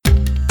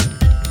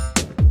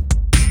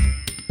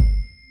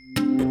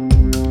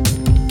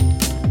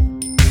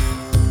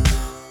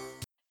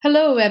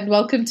Hello and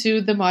welcome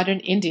to The Modern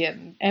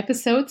Indian,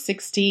 episode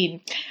 16.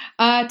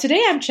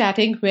 Today I'm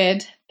chatting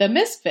with the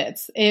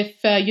Misfits. If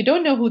you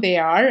don't know who they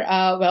are,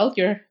 well,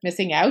 you're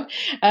missing out.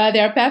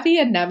 They are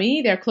Pavi and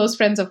Nammy. They're close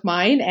friends of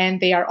mine,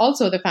 and they are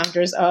also the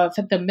founders of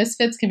the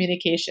Misfits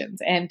Communications.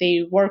 And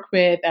they work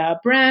with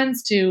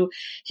brands to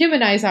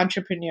humanize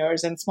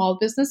entrepreneurs and small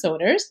business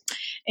owners.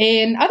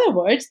 In other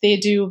words, they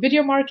do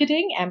video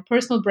marketing and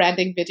personal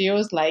branding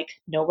videos like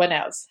no one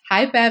else.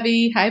 Hi,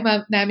 Pavi. Hi,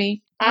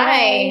 Nammy.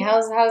 Hi,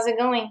 how's it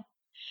going?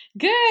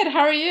 Good.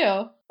 How are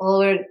you? Well,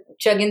 we're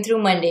chugging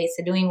through Monday,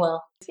 so doing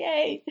well.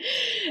 Yay.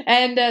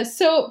 And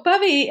so,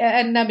 Pavi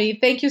and Nami,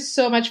 thank you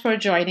so much for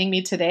joining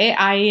me today.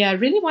 I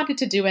really wanted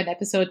to do an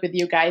episode with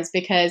you guys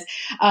because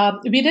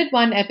we did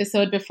one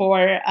episode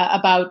before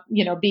about,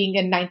 being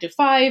in 9 to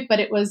 5, but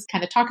it was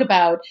kind of talk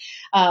about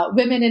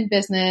women in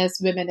business,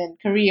 women in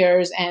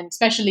careers, and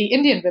especially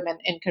Indian women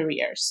in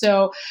careers.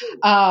 So,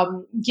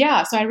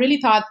 so I really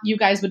thought you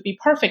guys would be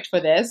perfect for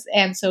this.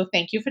 And so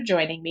thank you for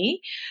joining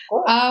me.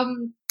 Cool.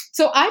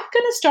 So I'm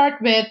going to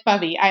start with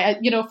Pavi.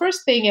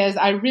 First thing is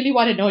I really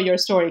want to know your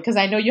story because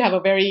I know you have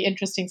a very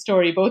interesting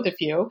story, both of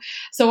you.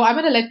 So I'm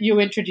going to let you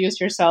introduce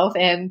yourself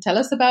and tell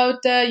us about,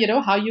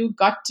 how you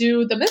got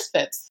to the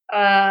Misfits.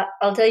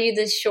 I'll tell you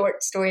this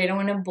short story. I don't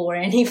want to bore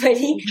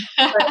anybody.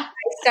 But I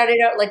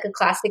started out like a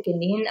classic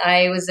Indian.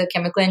 I was a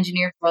chemical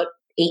engineer for about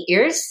 8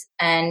 years,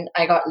 and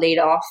I got laid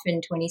off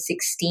in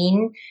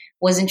 2016.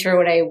 Wasn't sure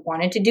what I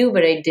wanted to do,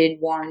 but I did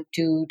want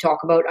to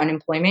talk about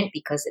unemployment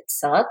because it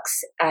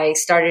sucks. I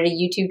started a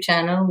YouTube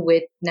channel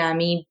with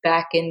Nami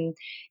back in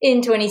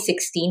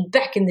 2016,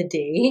 back in the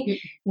day.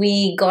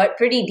 We got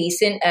pretty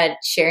decent at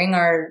sharing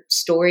our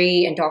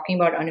story and talking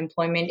about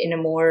unemployment in a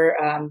more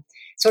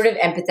sort of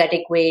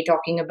empathetic way,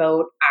 talking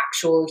about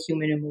actual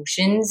human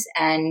emotions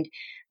and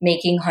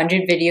making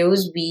 100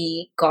 videos.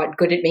 We got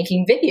good at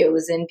making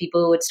videos, and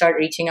people would start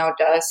reaching out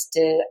to us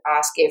to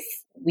ask if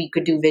we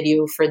could do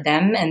video for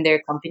them and their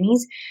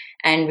companies.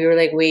 And we were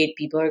like, wait,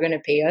 people are going to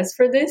pay us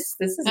for this?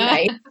 This is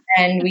nice.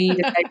 And we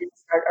decided to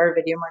start our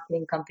video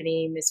marketing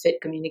company, Misfit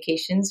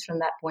Communications, from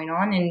that point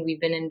on. And we've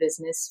been in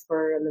business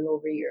for a little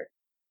over a year.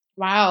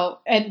 Wow.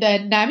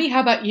 And Nami, how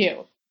about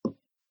you?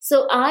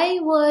 So I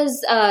was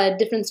a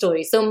different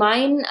story. So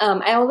mine,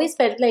 I always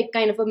felt like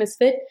kind of a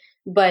misfit,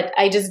 but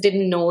I just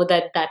didn't know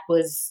that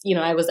was,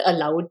 I was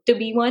allowed to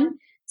be one.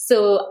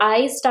 So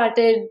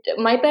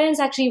my parents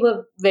actually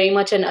were very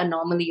much an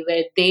anomaly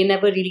where they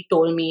never really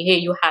told me, hey,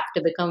 you have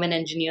to become an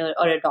engineer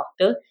or a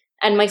doctor.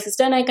 And my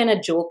sister and I kind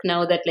of joke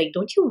now that, like,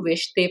 don't you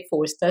wish they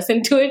forced us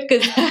into it?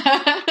 Because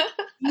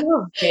we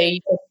were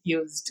very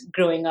confused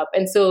growing up.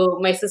 And so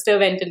my sister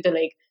went into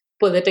like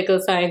political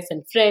science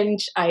and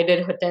French. I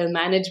did hotel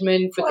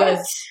management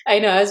because I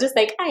was just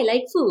like, I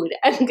like food.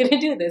 I'm going to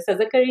do this as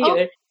a career.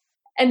 Oh.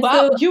 And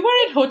wow, so you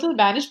were in hotel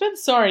management?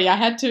 Sorry, I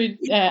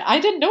I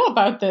didn't know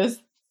about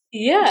this.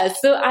 Yeah,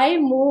 so I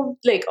moved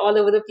like all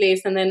over the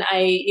place, and then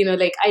I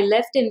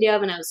left India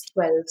when I was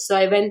 12. So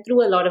I went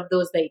through a lot of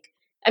those,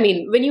 when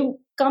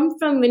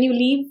you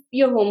leave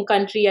your home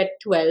country at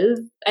 12,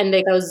 and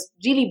like I was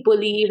really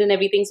bullied and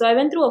everything. So I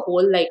went through a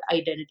whole like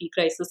identity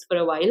crisis for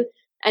a while.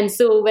 And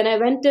so when I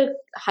went to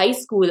high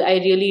school, I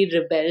really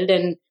rebelled,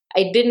 and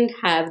I didn't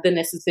have the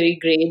necessary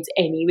grades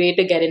anyway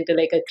to get into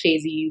like a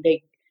crazy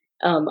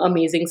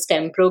amazing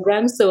STEM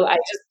program. So I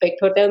just picked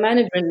hotel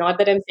management. Not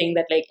that I'm saying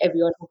that like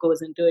everyone who goes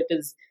into it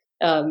is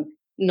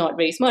not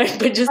very smart,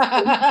 but just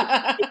I'm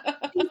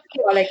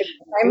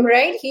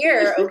right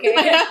here, okay.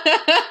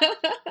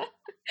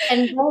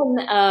 And then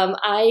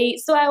I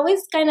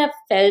always kind of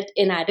felt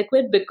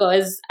inadequate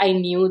because I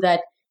knew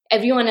that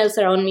everyone else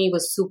around me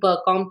was super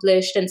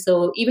accomplished. And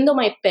so even though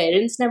my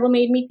parents never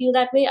made me feel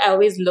that way, I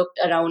always looked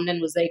around and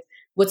was like,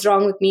 what's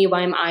wrong with me?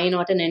 Why am I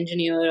not an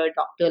engineer or a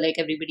doctor like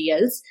everybody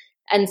else?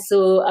 And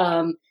so,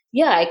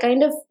 I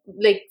kind of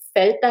like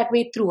felt that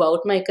way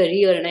throughout my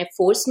career. And I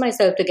forced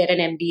myself to get an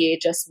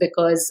MBA just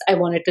because I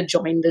wanted to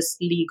join this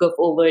league of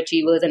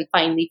overachievers and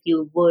finally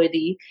feel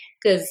worthy.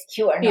 Because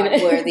you are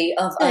not worthy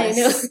of us. I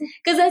know.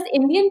 Because as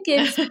Indian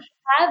kids, we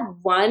have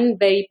one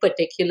very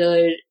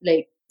particular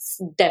like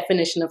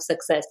definition of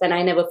success, and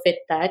I never fit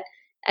that.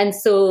 And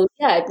so,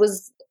 it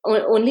was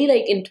only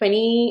like in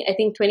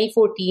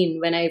 2014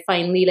 when I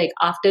finally, like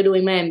after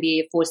doing my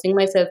MBA, forcing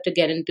myself to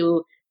get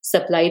into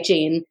supply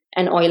chain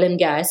and oil and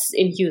gas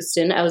in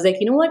Houston, I was like,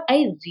 you know what?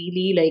 I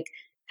really like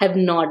have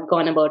not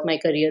gone about my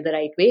career the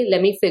right way.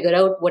 Let me figure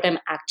out what I'm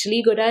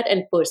actually good at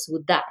and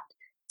pursue that.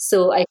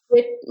 So I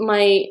quit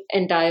my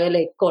entire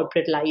like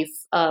corporate life,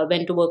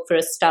 went to work for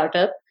a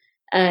startup,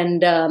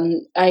 and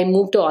I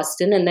moved to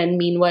Austin. And then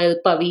meanwhile,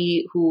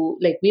 Pavi, who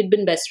like we'd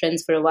been best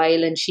friends for a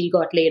while, and she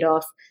got laid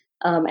off.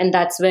 And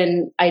that's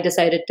when I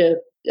decided to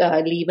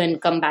leave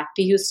and come back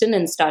to Houston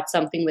and start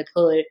something with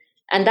her.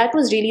 And that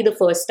was really the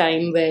first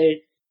time where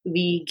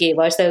we gave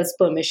ourselves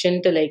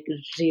permission to like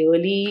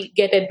really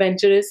get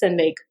adventurous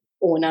and like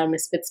own our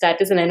misfit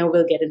status. And I know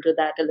we'll get into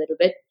that a little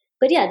bit.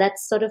 But yeah,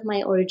 that's sort of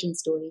my origin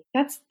story.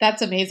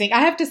 That's amazing.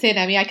 I have to say,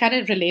 Nami, I kind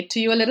of relate to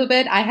you a little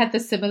bit. I had the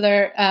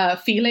similar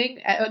feeling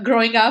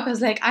growing up. I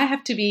was like, I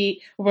have to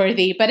be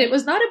worthy, but it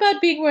was not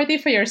about being worthy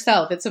for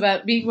yourself. It's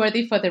about being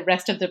worthy for the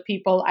rest of the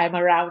people I'm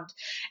around.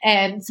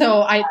 And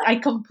so I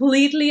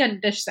completely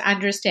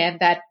understand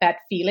that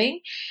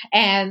feeling.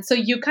 And so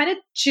you kind of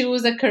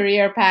choose a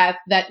career path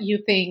that you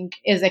think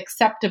is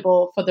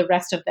acceptable for the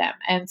rest of them.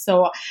 And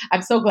so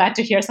I'm so glad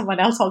to hear someone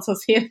else also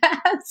say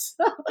that.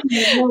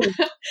 So,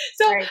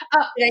 Sorry.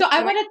 so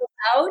I want to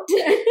Out.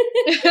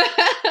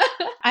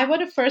 I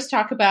want to first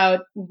talk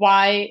about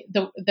why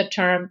the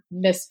term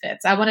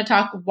misfits. I want to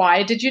talk,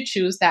 why did you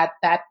choose that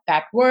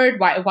word?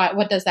 Why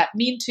what does that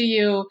mean to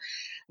you?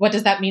 What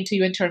does that mean to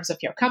you in terms of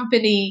your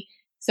company?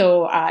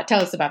 So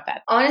tell us about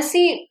that.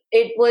 Honestly,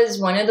 it was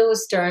one of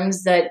those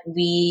terms that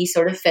we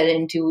sort of fell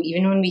into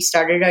even when we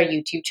started our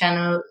YouTube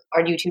channel.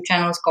 Our YouTube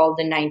channel is called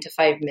the 9 to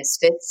 5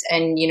 Misfits.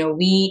 And,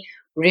 we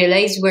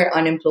realized we're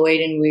unemployed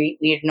and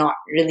we're not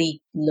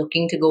really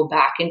looking to go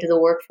back into the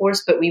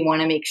workforce, but we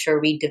want to make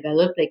sure we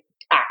develop, like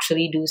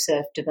actually do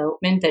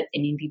self-development that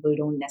Indian people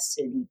don't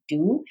necessarily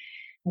do.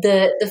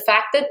 The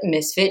fact that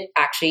misfit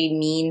actually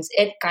means,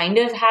 it kind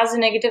of has a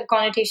negative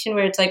connotation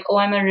where it's like, oh,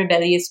 I'm a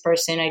rebellious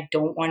person. I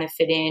don't want to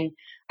fit in.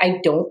 I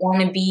don't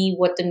want to be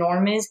what the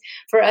norm is.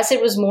 For us,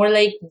 it was more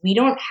like we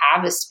don't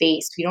have a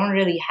space. We don't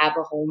really have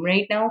a home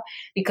right now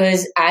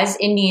because as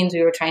Indians,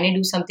 we were trying to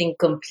do something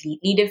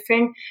completely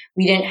different.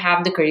 We didn't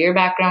have the career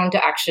background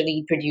to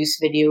actually produce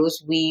videos.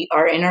 We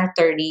are in our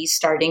 30s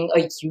starting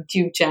a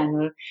YouTube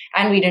channel,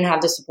 and we didn't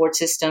have the support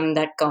system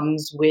that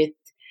comes with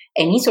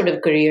any sort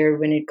of career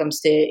when it comes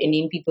to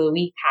Indian people.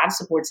 We have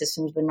support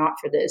systems, but not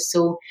for this.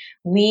 So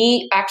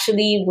we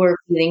actually were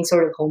feeling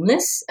sort of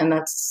homeless. And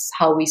that's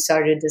how we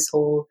started this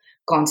whole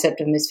concept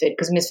of misfit,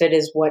 because misfit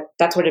is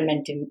that's what it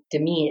meant to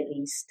me, at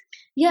least.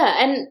 Yeah.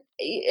 And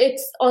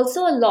it's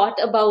also a lot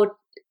about,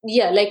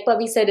 yeah, like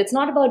Pavi said, it's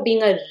not about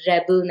being a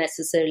rebel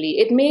necessarily.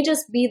 It may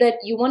just be that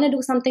you want to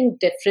do something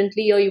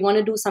differently or you want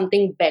to do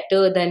something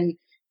better than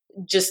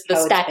just the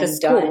status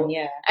quo,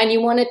 yeah. and you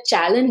want to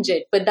challenge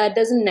it, but that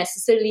doesn't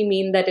necessarily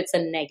mean that it's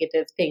a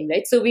negative thing,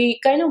 right? So we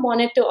kind of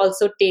wanted to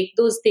also take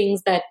those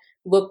things that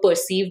were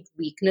perceived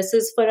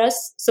weaknesses for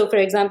us. So for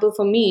example,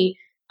 for me,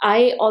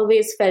 I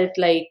always felt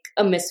like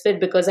a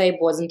misfit because I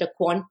wasn't a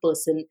quant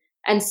person.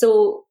 And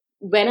so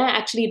when I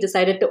actually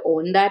decided to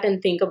own that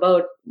and think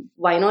about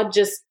why not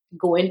just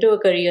go into a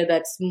career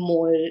that's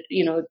more,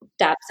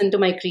 taps into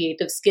my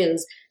creative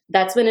skills,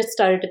 that's when it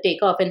started to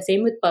take off. And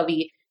same with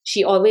Pavi.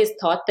 She always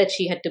thought that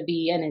she had to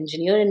be an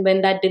engineer. And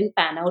when that didn't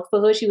pan out for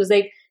her, she was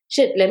like,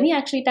 shit, let me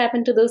actually tap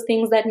into those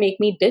things that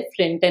make me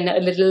different and a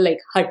little like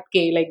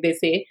hatke, like they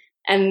say.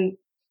 And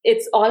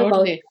it's all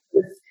Totally.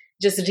 about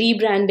just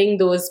rebranding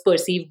those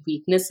perceived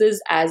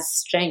weaknesses as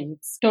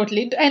strengths.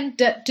 Totally. And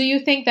do you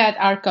think that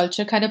our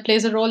culture kind of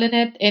plays a role in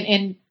it,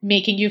 in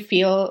making you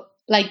feel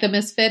like the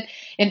misfit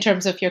in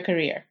terms of your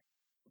career?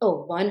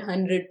 Oh,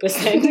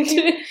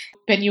 100%.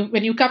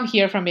 When you come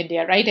here from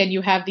India, right, and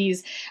you have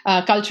these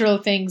cultural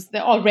things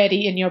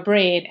already in your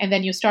brain, and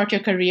then you start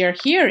your career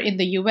here in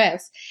the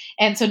US,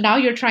 and so now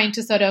you're trying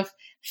to sort of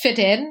fit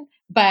in,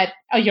 but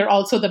you're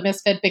also the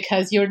misfit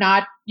because you're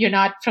not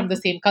from the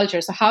same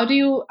culture. So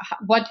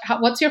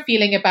what's your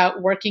feeling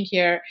about working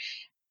here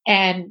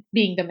and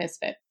being the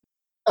misfit?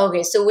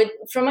 Okay, so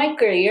from my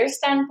career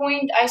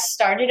standpoint, I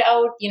started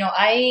out,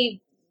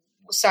 I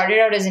started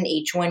out as an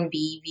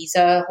H-1B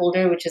visa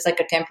holder, which is like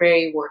a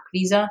temporary work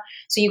visa.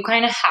 So you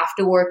kind of have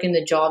to work in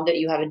the job that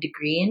you have a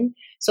degree in.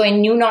 So I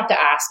knew not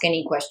to ask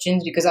any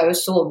questions because I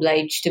was so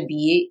obliged to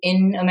be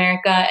in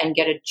America and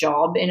get a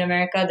job in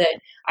America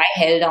that I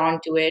held on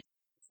to it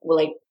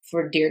like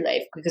for dear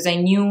life, because I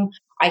knew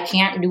I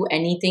can't do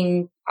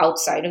anything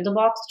outside of the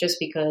box just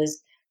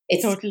because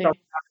it's Totally. not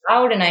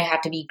allowed, and I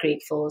had to be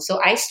grateful. So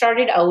I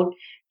started out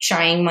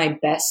trying my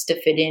best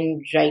to fit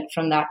in right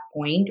from that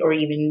point, or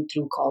even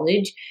through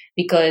college,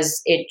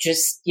 because it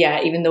just,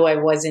 yeah, even though I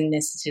wasn't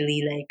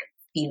necessarily like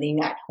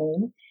feeling at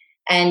home.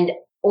 And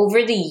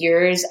over the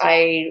years,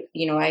 I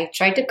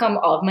tried to come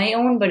of my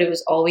own, but it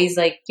was always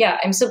like, yeah,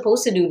 I'm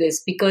supposed to do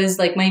this because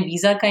like my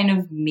visa kind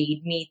of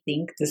made me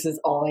think this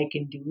is all I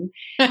can do.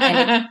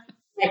 And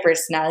my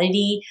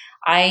personality,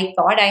 I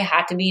thought I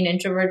had to be an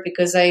introvert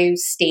because I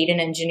stayed an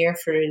engineer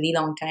for a really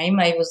long time.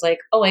 I was like,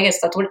 oh, I guess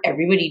that's what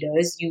everybody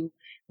does. You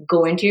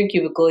go into your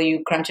cubicle,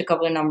 you crunch a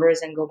couple of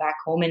numbers and go back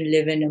home and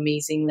live an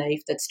amazing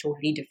life that's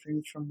totally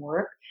different from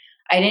work.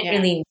 I didn't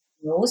really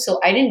know. So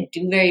I didn't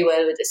do very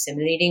well with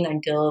assimilating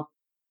until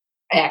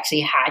I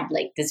actually had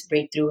like this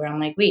breakthrough where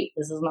I'm like, wait,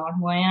 this is not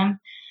who I am.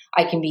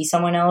 I can be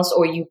someone else,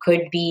 or you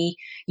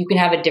can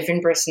have a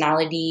different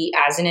personality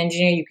as an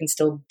engineer. You can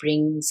still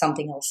bring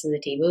something else to the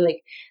table.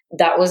 Like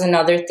that was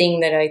another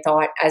thing that I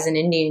thought as an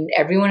Indian,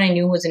 everyone I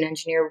knew who was an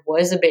engineer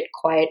was a bit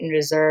quiet and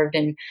reserved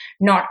and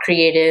not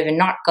creative and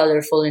not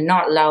colorful and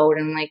not loud.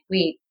 And I'm like,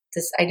 wait,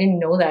 I didn't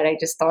know that. I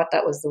just thought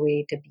that was the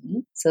way to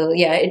be. So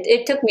yeah,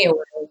 it took me a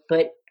while,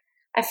 but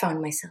I found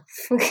myself.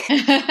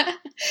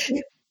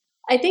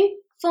 I think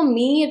For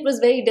me, it was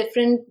very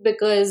different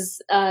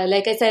because,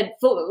 like I said,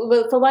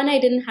 for one, I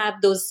didn't have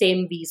those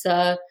same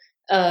visa.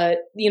 I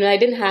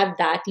didn't have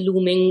that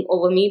looming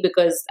over me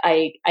because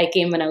I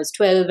came when I was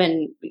 12,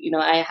 and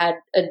I had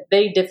a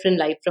very different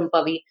life from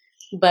Pavi.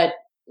 But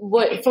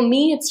for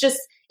me,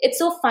 it's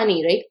so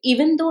funny, right?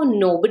 Even though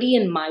nobody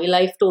in my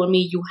life told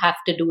me you have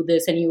to do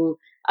this and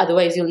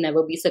otherwise you'll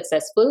never be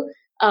successful.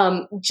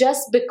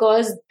 Just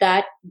because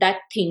that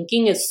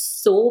thinking is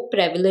so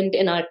prevalent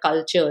in our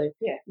culture,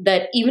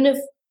 that even if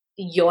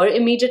your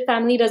immediate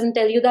family doesn't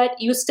tell you that,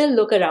 you still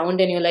look around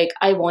and you're like,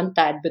 I want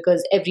that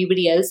because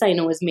everybody else I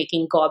know is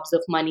making gobs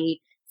of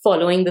money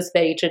following this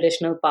very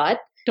traditional path.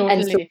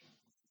 Totally.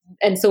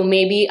 And so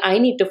maybe I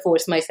need to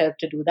force myself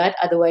to do that.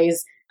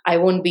 Otherwise, I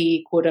won't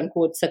be quote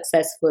unquote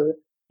successful.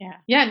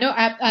 Yeah. No,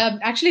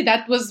 actually,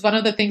 that was one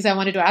of the things I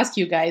wanted to ask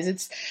you guys.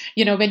 It's,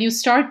 when you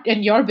start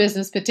in your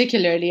business,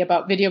 particularly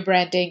about video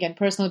branding and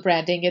personal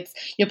branding,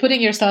 you're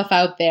putting yourself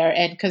out there,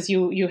 and because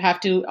you have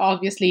to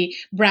obviously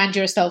brand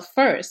yourself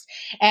first.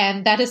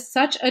 And that is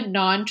such a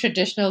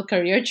non-traditional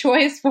career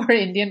choice for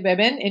Indian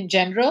women in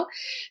general.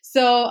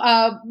 So,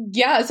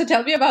 so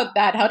tell me about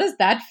that. How does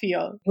that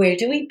feel? Where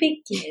do we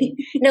begin?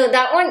 No,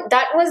 that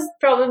was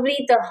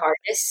probably the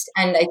hardest.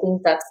 And I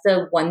think that's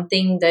the one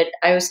thing that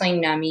I was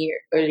saying, Nammy,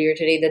 earlier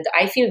today, that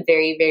I feel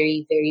very,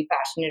 very, very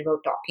passionate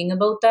about talking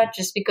about that,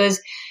 just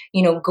because,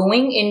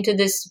 going into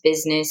this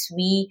business,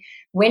 we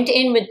went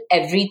in with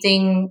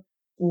everything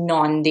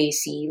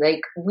non-desi. Like,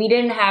 we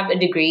didn't have a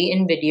degree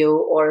in video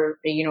or,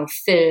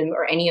 film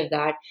or any of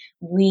that.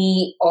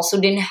 We also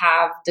didn't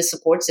have the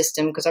support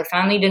system because our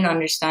family didn't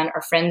understand.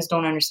 Our friends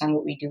don't understand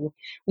what we do.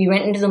 We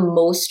went into the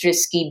most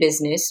risky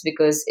business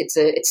because it's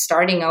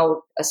starting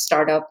out a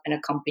startup and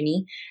a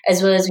company,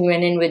 as well as we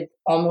went in with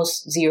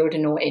almost zero to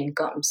no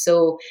income.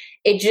 So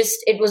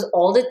it was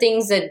all the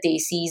things that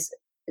Desis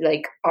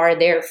like are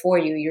there for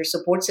you. Your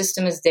support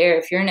system is there.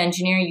 If you're an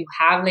engineer, you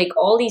have like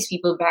all these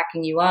people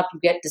backing you up. You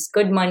get this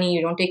good money,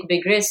 you don't take a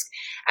big risk,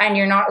 and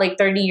you're not like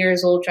 30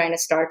 years old trying to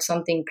start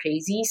something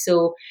crazy.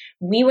 So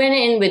we went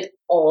in with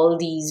all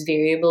these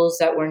variables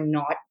that were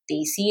not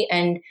Desi,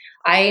 and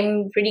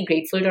I'm pretty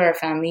grateful to our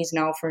families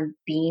now for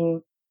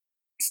being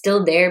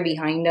still there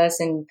behind us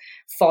and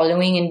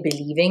following and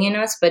believing in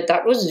us. But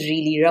that was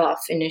really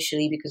rough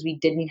initially because we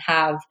didn't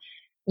have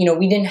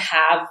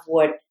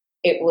what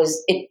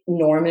it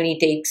normally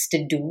takes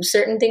to do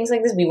certain things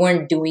like this. We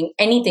weren't doing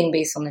anything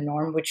based on the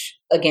norm, which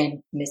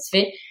again,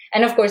 misfit.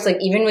 And of course, like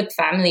even with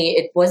family,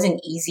 it wasn't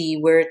easy.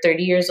 We're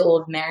 30 years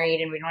old,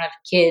 married, and we don't have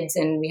kids,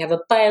 and we have a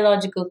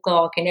biological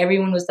clock, and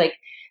everyone was like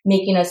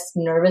making us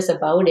nervous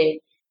about it.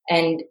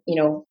 And,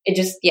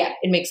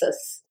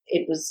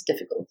 it was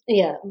difficult.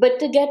 Yeah. But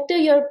to get to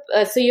your,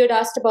 so you'd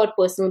asked about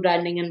personal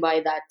branding and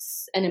why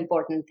that's an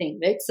important thing,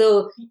 right?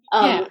 So,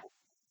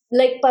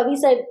 like Pavi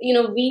said,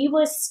 we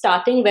were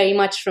starting very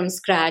much from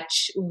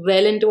scratch,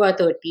 well into our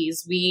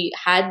 30s. We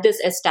had this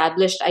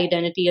established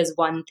identity as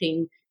one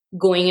thing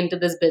going into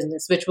this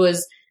business, which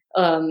was,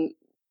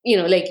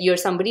 like you're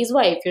somebody's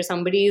wife, you're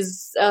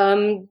somebody's,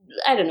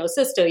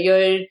 sister,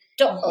 you're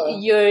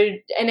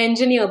an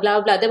engineer, blah,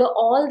 blah. There were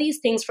all these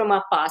things from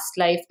our past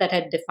life that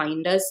had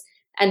defined us.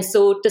 And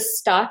so to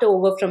start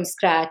over from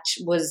scratch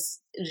was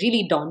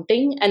really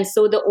daunting. And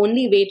so the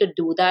only way to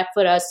do that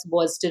for us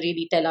was to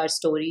really tell our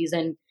stories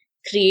and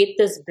create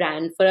this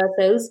brand for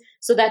ourselves,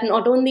 so that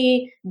not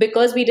only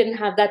because we didn't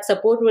have that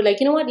support, we're like,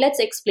 let's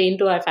explain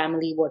to our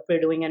family what we're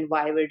doing and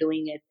why we're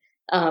doing it.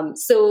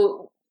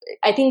 So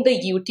I think the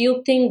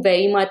YouTube thing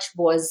very much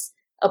was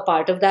a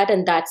part of that,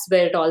 and that's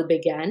where it all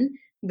began.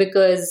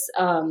 Because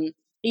Pavi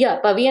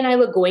and I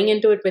were going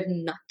into it with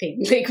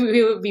nothing. Like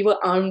we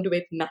were armed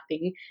with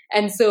nothing,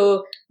 and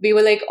so we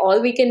were like,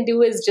 all we can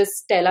do is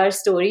just tell our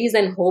stories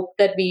and hope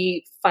that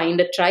we find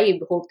a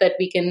tribe, hope that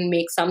we can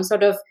make some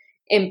sort of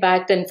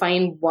impact and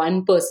find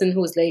one person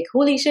who's like,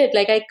 holy shit,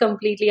 like I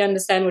completely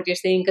understand what you're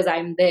saying because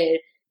I'm there.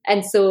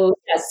 And so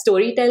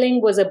storytelling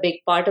was a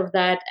big part of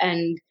that.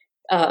 And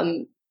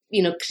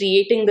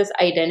creating this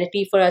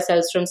identity for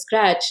ourselves from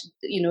scratch,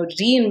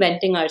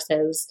 reinventing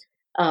ourselves.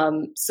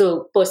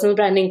 So personal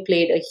branding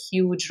played a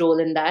huge role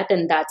in that,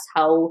 and that's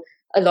how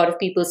a lot of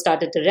people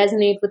started to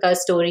resonate with our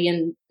story.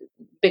 And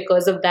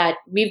because of that,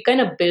 we've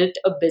kind of built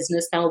a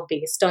business now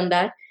based on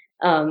that,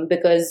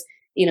 because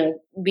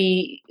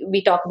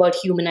we talk about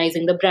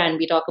humanizing the brand.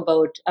 We talk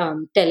about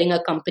telling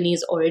a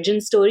company's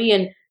origin story,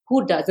 and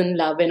who doesn't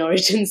love an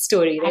origin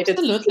story, right?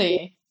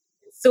 Absolutely.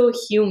 It's so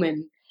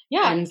human.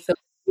 Yeah. And so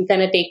we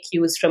kind of take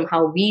cues from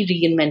how we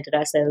reinvented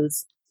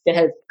ourselves to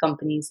help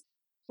companies.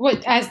 Well,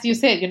 as you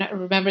said,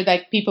 remember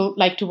that people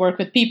like to work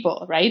with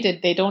people, right?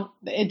 They don't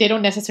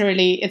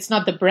necessarily, it's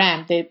not the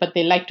brand, but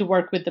they like to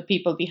work with the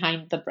people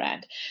behind the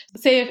brand.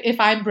 Say if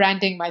I'm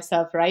branding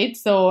myself, right?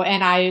 So,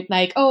 and I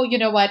like, oh, you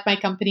know what, my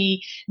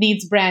company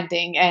needs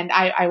branding, and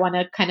I want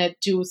to kind of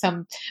do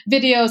some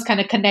videos, kind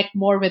of connect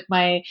more with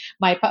my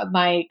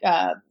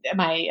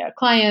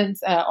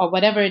clients or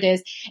whatever it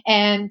is.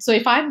 And so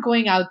if I'm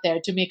going out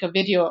there to make a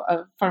video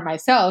for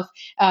myself,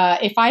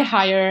 if I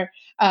hire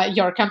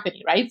your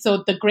company, right?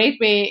 So the great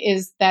way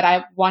is that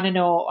I want to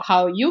know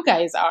how you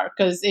guys are,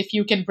 because if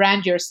you can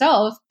brand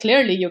yourself,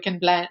 clearly you can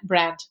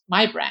brand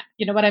my brand.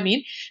 You know what I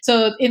mean?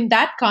 So in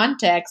that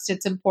context,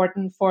 it's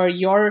important for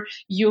your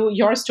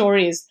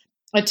stories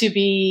to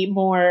be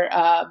more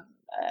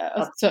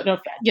sort of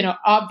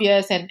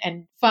obvious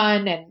and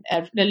fun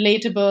and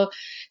relatable.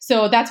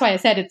 So that's why I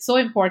said it's so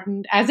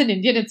important. As an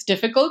Indian, it's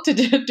difficult to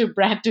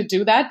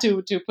do that,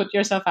 to put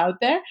yourself out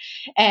there,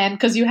 and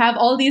because you have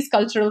all these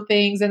cultural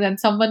things, and then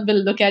someone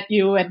will look at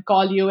you and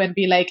call you and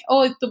be like,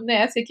 "Oh, tumne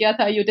aise kiya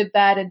tha, you did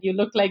that, and you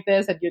look like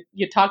this, and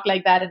you talk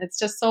like that," and it's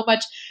just so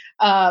much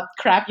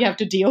crap you have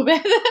to deal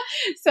with.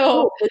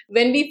 So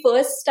when we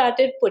first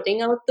started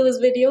putting out those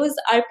videos,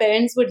 our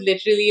parents would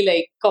literally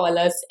like call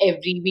us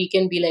every week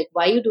and be like,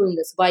 "Why are you doing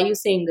this? Why are you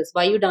saying this?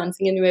 Why are you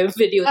dancing in your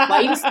videos? Why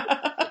are you?"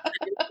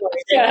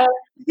 Yeah.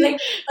 Like,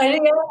 I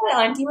think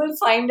my auntie will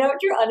find out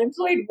you're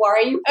unemployed. Why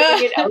are you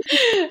putting it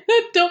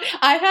out?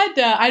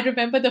 I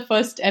remember the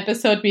first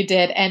episode we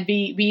did, and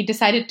we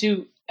decided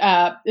to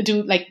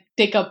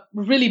take a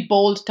really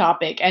bold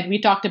topic, and we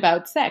talked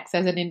about sex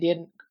as an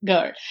Indian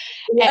girl.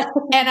 Yeah.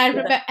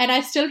 And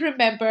I still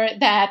remember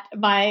that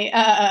my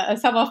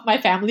some of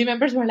my family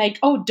members were like,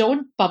 "Oh,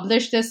 don't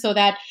publish this, so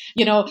that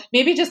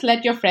maybe just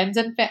let your friends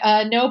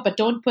know, but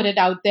don't put it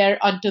out there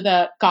onto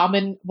the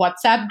common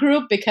WhatsApp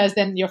group, because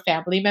then your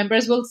family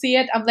members will see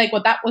it." I'm like,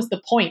 "Well, that was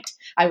the point.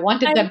 I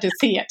wanted them to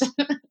see it."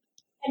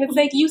 And it's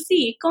like, you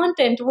see,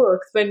 content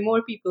works when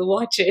more people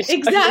watch it.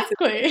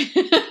 Exactly.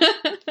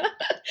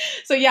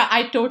 So yeah,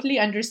 I totally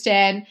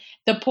understand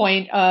the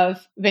point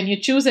of when you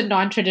choose a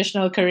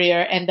non-traditional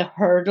career and the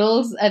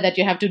hurdles that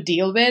you have to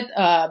deal with,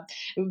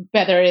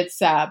 whether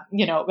it's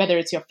whether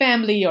it's your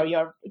family or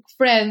your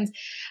friends,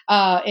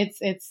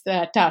 it's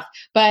tough.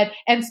 But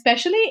and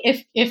especially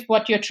if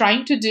what you're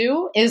trying to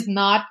do is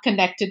not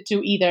connected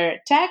to either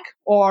tech,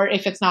 or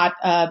if it's not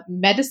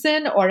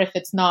medicine, or if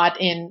it's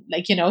not in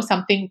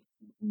something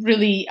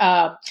really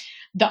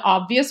the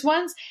obvious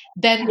ones,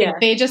 then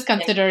they just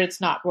consider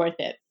it's not worth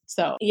it.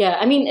 So yeah,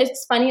 I mean,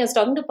 it's funny. I was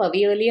talking to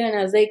Pavi earlier, and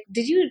I was like,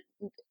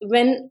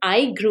 when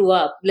I grew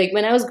up, like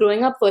when I was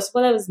growing up, first of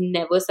all, I was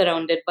never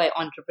surrounded by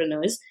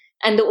entrepreneurs.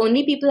 And the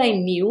only people I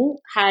knew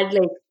had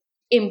like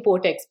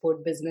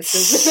import-export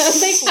businesses. And I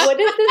was like, what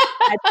is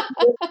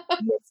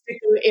this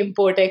mystical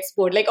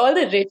import-export? Like all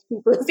the rich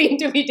people seem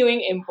to be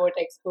doing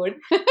import-export.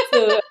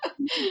 So that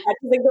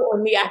was like the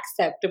only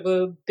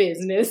acceptable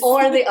business.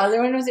 Or the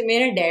other one was it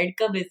made a dad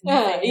ka business.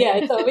 Yeah,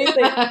 it's always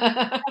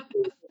like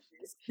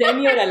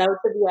then you're allowed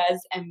to be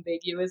as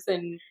ambiguous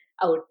and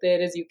out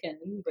there as you can.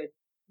 But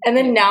and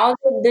then now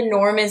the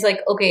norm is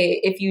like,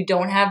 okay, if you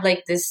don't have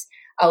like this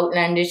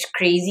outlandish,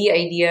 crazy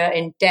idea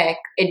in tech,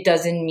 it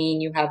doesn't mean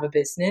you have a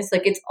business.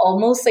 Like it's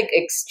almost like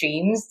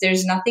extremes.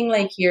 There's nothing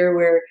like here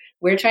where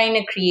we're trying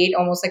to create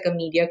almost like a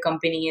media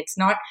company. It's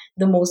not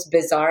the most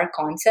bizarre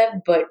concept,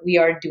 but we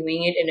are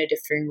doing it in a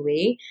different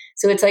way.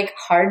 So it's like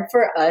hard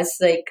for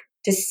us like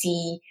to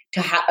see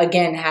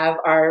again have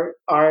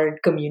our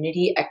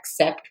community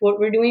accept what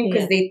we're doing,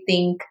 because they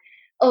think,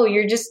 oh,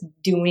 you're just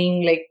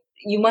doing like,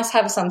 you must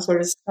have some sort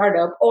of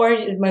startup, or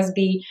it must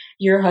be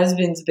your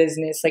husband's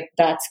business. Like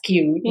that's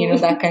cute,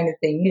 that kind of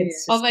thing.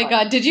 It's oh my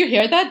God, did you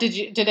hear that?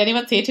 Did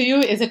anyone say to you,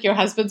 is it your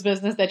husband's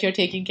business that you're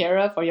taking care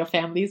of, or your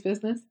family's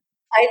business?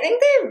 I think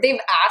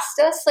they've asked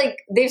us, like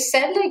they've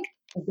said like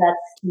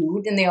that's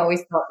cute, and they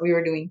always thought we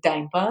were doing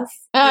time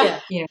pass.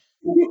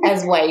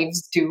 As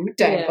wives do,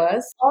 time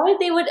pass. Or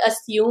they would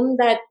assume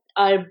that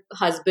our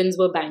husbands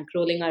were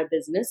bankrolling our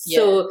business.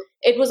 So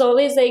it was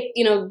always like,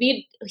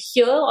 we'd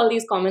hear all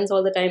these comments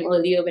all the time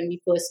earlier when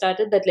we first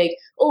started that like,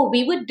 oh,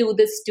 we would do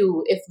this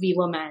too if we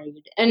were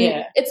married. And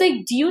it's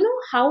like, do you know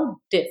how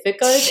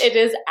difficult it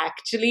is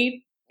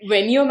actually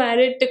when you're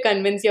married to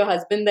convince your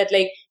husband that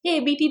like,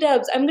 hey, BT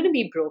dubs, I'm going to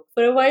be broke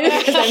for a while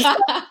because I'm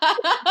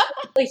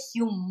a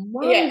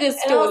humongous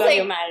toll on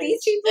your marriage.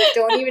 These people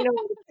don't even know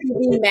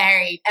to be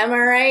married. Am I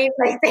right?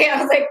 Like I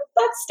was like,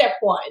 that's step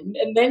one.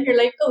 And then you're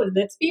like, oh,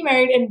 let's be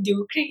married and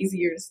do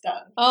crazier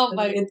stuff. Oh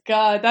my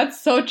God, that's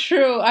so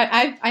true.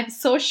 I'm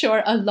so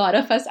sure a lot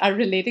of us are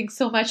relating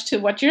so much to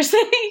what you're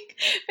saying,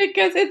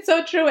 because it's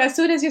so true. As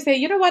soon as you say,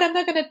 you know what, I'm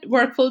not going to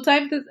work full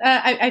time,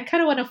 I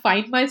kind of want to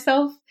find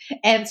myself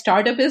and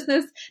start a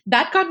business,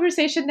 that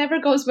conversation never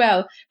goes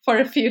well for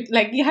a few.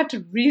 Like you have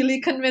to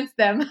really convince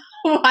them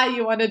why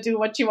you want to do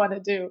what you want to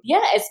do.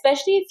 Yeah,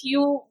 especially if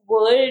you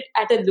were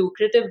at a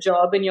lucrative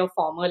job in your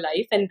former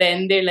life and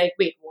then they're like,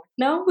 wait, what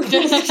now? What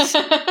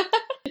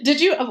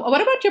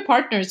about your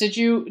partners? Did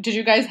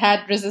you guys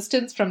had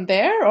resistance from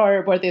there,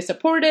 or were they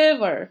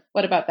supportive, or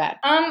what about that?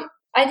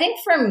 I think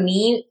for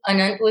me,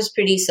 Anant was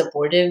pretty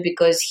supportive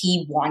because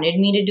he wanted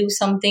me to do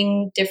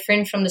something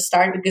different from the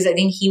start, because I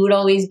think he would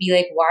always be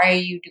like, why are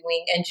you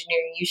doing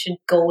engineering? You should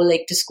go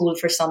like to school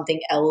for something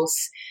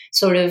else,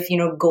 sort of,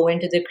 go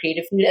into the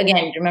creative field.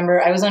 Again,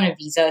 remember, I was on a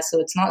visa, so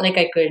it's not like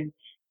I could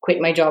quit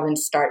my job and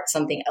start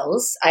something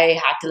else. I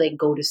had to like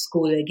go to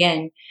school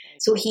again.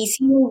 So he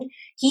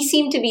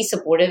seemed to be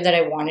supportive that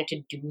I wanted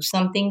to do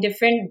something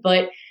different,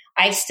 but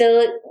I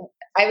still,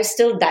 I was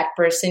still that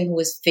person who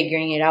was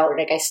figuring it out.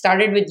 Like I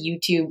started with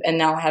YouTube and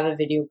now have a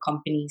video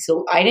company.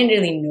 So I didn't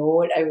really know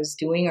what I was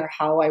doing or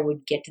how I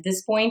would get to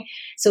this point.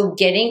 So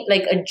getting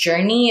like a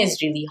journey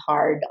is really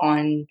hard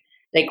on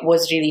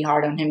was really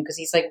hard on him because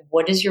he's like,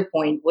 what is your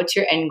point? What's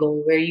your end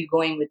goal? Where are you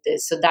going with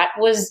this? So that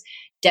was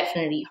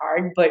definitely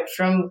hard. But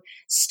from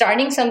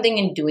starting something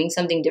and doing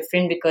something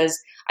different, because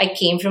I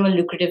came from a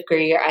lucrative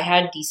career, I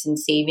had decent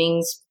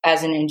savings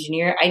as an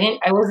engineer.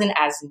 I wasn't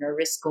as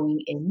nervous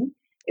going in.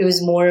 It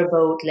was more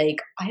about like,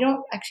 I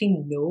don't actually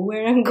know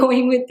where I'm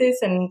going with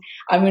this, and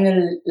I'm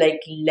gonna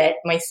like let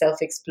myself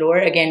explore.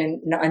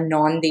 Again, a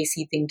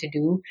non-desi thing to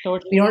do.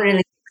 Totally. We don't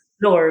really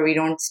explore. We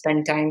don't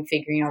spend time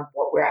figuring out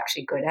what we're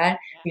actually good at.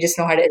 We just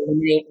know how to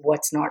eliminate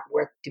what's not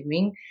worth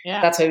doing.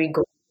 Yeah. That's why we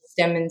go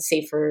STEM and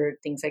safer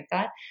things like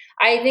that.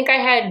 I think I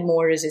had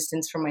more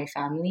resistance from my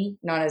family,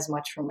 not as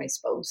much from my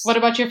spouse. What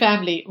about your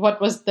family?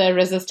 What was the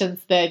resistance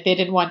that they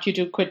didn't want you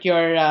to quit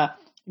your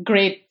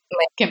great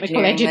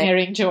chemical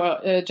engineering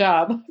job?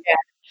 Yeah.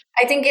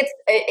 I think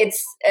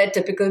it's a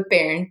typical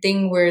parent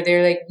thing where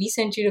they're like, we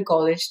sent you to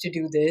college to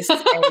do this,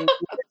 and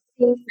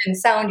and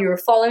sound, you were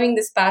following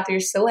this path, you're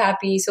so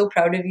happy, so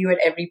proud of you at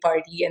every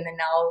party, and then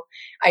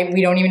now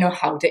we don't even know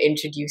how to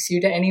introduce you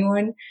to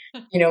anyone.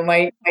 My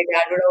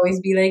dad would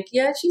always be like,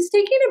 yeah, she's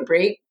taking a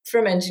break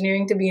from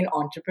engineering to be an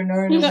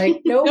entrepreneur, and I'm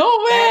like, no, no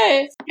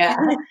way. Yeah,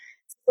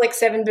 it's like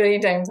 7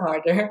 billion times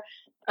harder.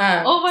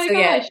 Oh my gosh.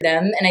 Yeah,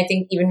 them. And I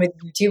think even with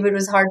YouTube, it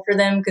was hard for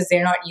them because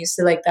they're not used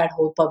to like that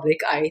whole public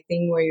eye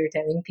thing where you're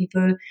telling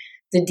people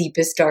the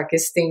deepest,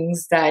 darkest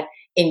things that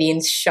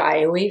Indians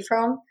shy away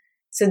from.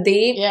 So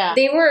they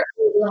were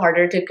a little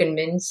harder to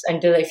convince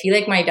until I feel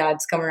like my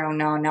dad's come around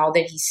now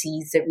that he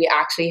sees that we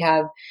actually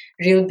have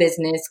real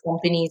business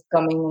companies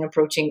coming and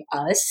approaching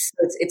us.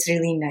 So it's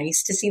really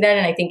nice to see that.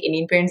 And I think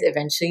Indian parents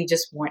eventually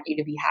just want you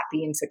to be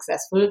happy and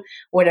successful,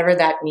 whatever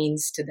that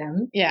means to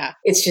them. Yeah.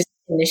 It's just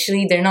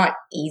initially they're not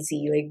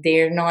easy. Like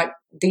they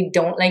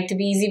don't like to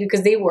be easy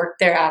because they worked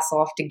their ass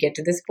off to get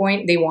to this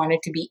point. They want it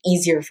to be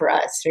easier for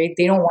us, right?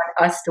 They don't want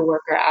us to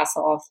work our ass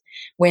off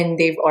when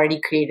they've already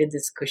created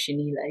this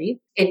cushiony life.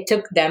 It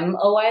took them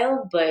a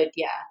while, but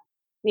yeah.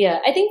 Yeah,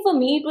 I think for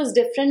me it was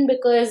different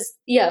because,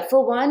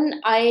 for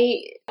one,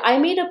 I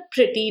made a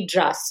pretty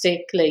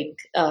drastic,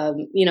 I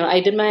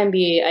did my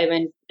MBA, I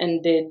went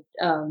and did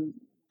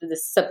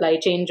this supply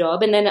chain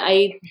job, and then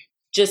I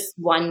just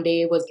one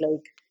day was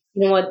like,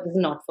 you know what, this is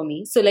not for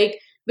me. So like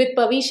with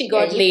Pavi, she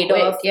got laid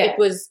off. Yeah. It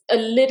was a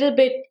little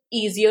bit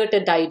easier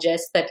to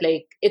digest that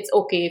like, it's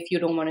okay if you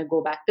don't want to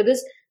go back to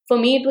this. For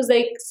me, it was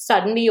like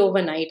suddenly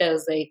overnight, I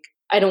was like,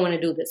 I don't want to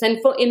do this. And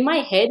in my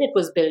head, it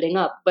was building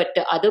up. But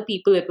to other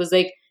people, it was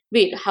like,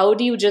 wait, how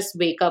do you just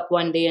wake up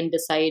one day and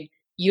decide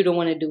you don't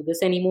want to do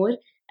this anymore?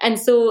 And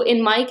so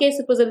in my case,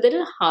 it was a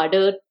little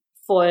harder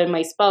for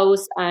my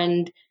spouse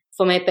and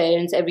for my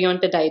parents, everyone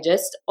to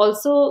digest.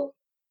 Also,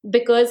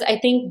 because I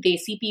think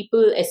Desi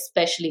people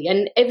especially,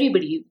 and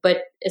everybody, but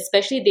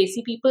especially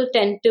Desi people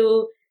tend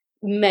to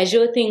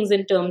measure things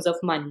in terms of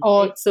money.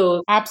 Oh, right?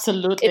 So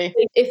absolutely.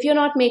 If you're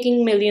not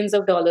making millions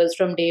of dollars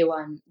from day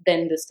one,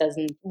 then this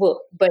doesn't work.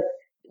 But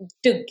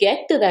to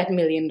get to that $1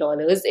 million,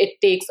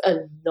 it takes a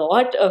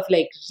lot of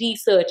like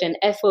research and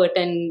effort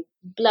and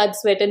blood,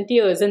 sweat, and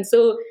tears. And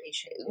so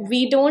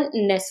we don't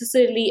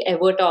necessarily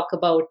ever talk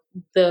about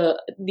the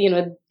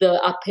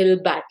uphill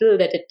battle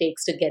that it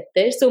takes to get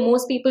there. So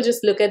most people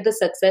just look at the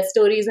success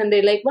stories and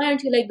they're like, why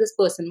aren't you like this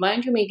person? Why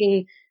aren't you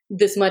making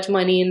this much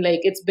money? And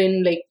like, it's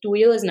been like 2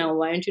 years now.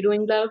 Why aren't you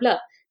doing blah, blah?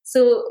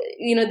 So,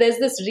 there's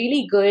this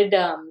really good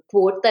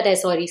quote that I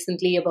saw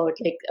recently about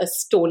like a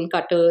stone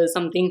cutter or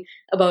something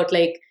about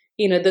like,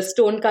 the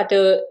stone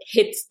cutter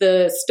hits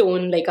the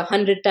stone like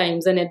 100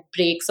 times and it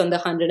breaks on the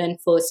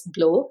 101st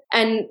blow.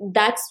 And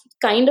that's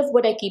kind of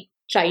what I keep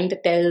trying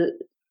to tell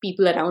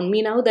people around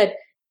me now, that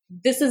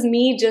this is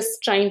me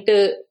just trying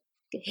to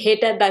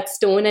hit at that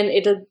stone and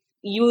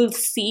you'll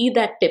see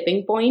that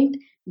tipping point,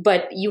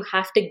 but you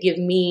have to give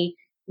me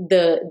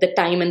the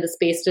time and the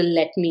space to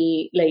let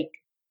me like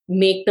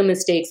make the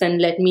mistakes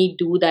and let me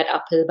do that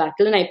uphill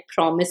battle. And I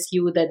promise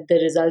you that the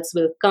results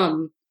will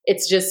come.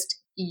 It's just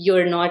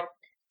you're not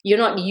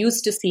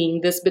used to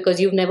seeing this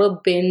because you've never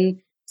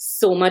been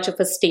so much of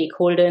a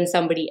stakeholder in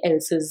somebody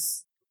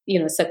else's,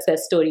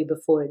 success story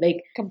before.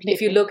 Like Completely.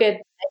 If you look at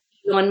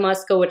Elon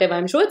Musk or whatever,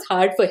 I'm sure it's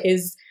hard for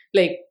his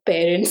like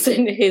parents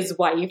and his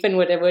wife and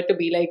whatever to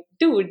be like,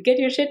 dude, get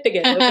your shit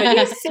together. But I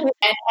assume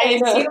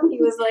he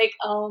was like,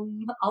 I'll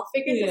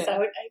figure this out,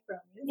 I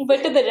promise.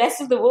 But to the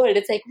rest of the world,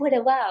 it's like, what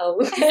a wow.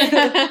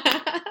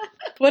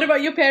 What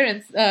about your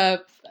parents,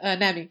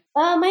 Nammy?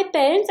 My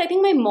parents, I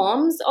think my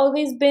mom's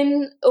always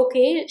been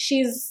okay.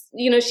 She's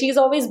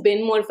always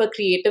been more of a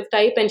creative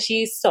type, and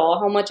she saw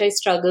how much I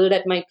struggled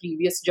at my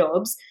previous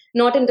jobs,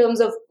 not in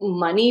terms of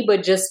money,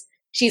 but just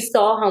she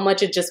saw how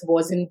much it just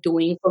wasn't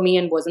doing for me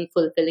and wasn't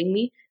fulfilling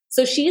me.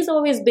 So she's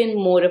always been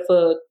more of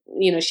a,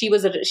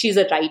 she's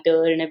a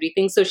writer and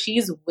everything. So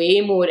she's way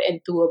more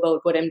enthused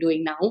about what I'm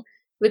doing now.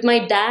 With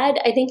my dad,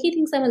 I think he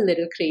thinks I'm a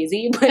little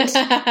crazy, but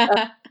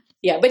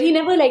yeah, but he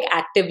never like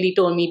actively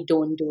told me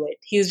don't do it.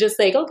 He's just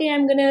like, okay,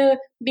 I'm gonna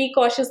be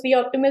cautiously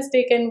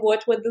optimistic and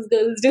watch what this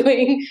girl is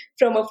doing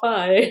from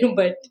afar,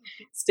 but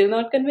still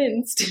not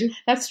convinced.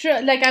 That's true.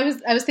 Like I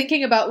was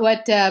thinking about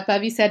what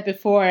Pavi said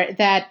before,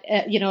 that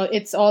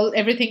it's all,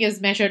 everything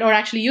is measured, or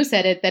actually you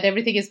said it, that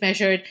everything is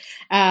measured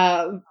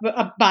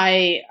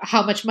by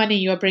how much money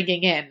you are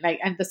bringing in. Like,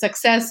 and the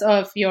success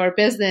of your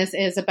business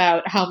is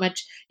about how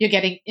much you're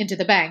getting into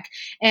the bank,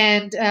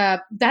 and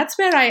that's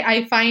where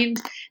I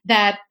find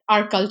that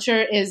our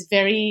culture is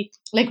very,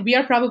 like, we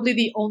are probably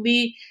the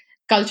only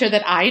culture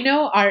that I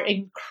know are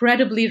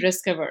incredibly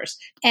risk averse.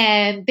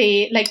 And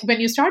they, like, when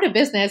you start a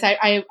business,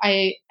 when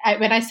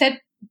I said,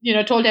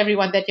 told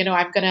everyone that,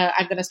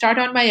 I'm gonna start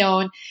on my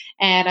own,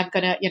 and I'm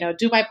gonna,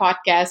 do my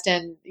podcast,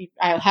 and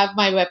I'll have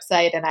my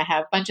website, and I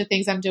have a bunch of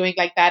things I'm doing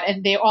like that.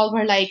 And they all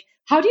were like,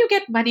 how do you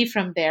get money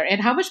from there?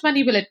 And how much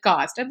money will it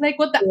cost? I'm like,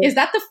 is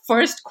that the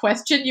first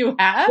question you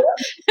have?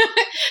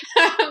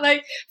 I'm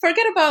like,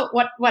 forget about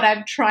what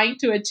I'm trying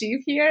to achieve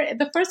here.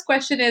 The first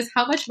question is,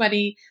 how much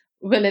money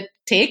will it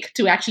take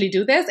to actually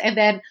do this? And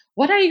then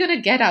what are you going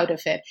to get out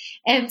of it?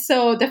 And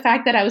so the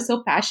fact that I was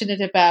so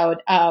passionate about,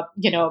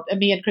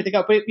 me and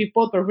Kritika, we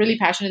both were really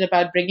passionate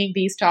about bringing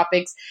these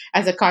topics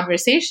as a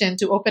conversation,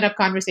 to open up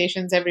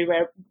conversations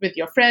everywhere with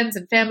your friends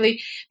and family,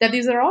 that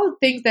these are all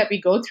things that we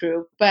go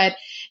through. But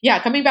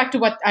yeah, coming back to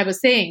what I was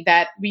saying,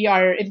 that we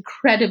are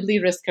incredibly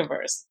risk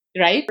averse.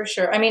 Right? For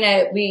sure. I mean,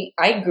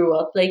 I grew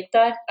up like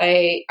that.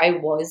 I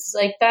was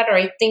like that, or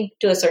I think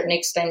to a certain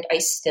extent I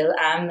still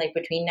am. Like,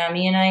 between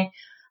Nami and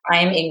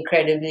I'm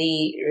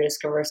incredibly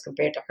risk averse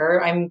compared to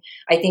her.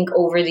 I think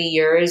over the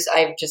years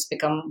I've just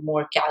become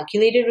more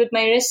calculated with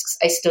my risks.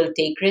 I still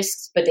take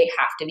risks, but they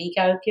have to be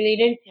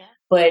calculated. Yeah.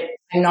 But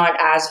I'm not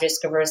as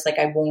risk averse. Like,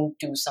 I won't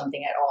do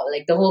something at all.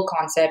 Like, the whole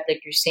concept,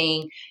 like you're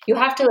saying, you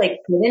have to like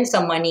put in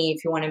some money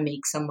if you want to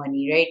make some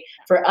money, right?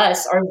 For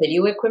us, our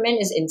video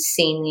equipment is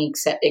insanely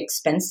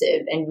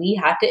expensive, and we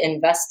had to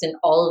invest in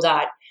all of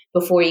that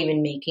before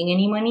even making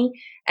any money.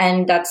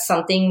 And that's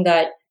something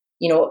that,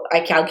 I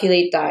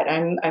calculate that.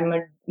 I'm a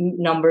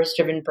numbers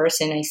driven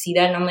person. I see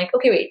that and I'm like,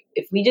 okay, wait,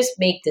 if we just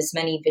make this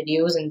many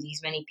videos and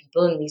these many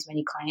people and these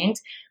many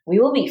clients, we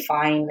will be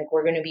fine. Like,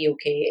 we're going to be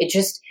okay. It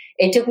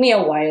took me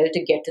a while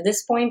to get to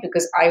this point,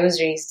 because I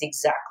was raised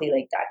exactly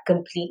like that.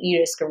 Completely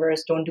risk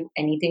averse. Don't do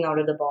anything out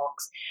of the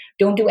box.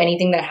 Don't do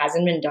anything that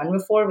hasn't been done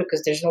before,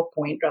 because there's no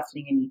point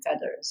ruffling any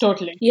feathers.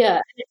 Totally.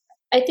 Yeah.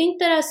 I think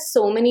there are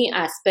so many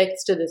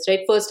aspects to this,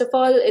 right? First of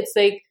all, it's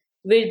like,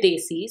 we're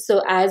desi,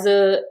 so as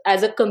a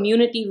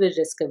community we're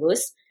risk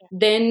averse.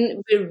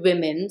 Then we're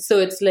women, so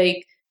it's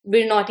like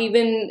we're not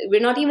even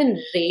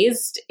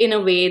raised in a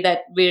way that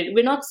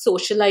we're not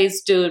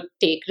socialized to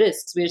take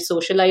risks. We're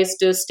socialized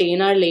to stay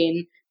in our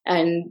lane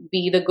and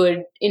be the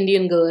good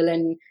Indian girl,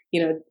 and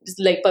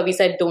like Pavi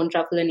said, don't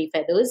ruffle any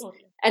feathers.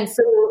 And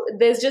so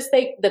there's just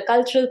like the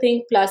cultural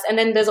thing, plus, and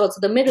then there's also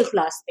the middle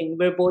class thing.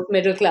 We're both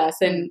middle class,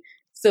 and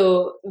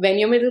so when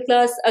you're middle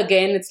class,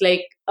 again, it's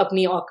like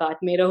apni aukaat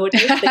mera ho. Like,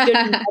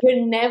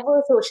 you're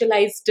never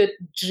socialized to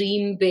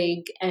dream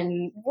big,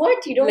 and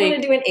what, you don't like,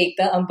 want to do an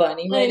Ekta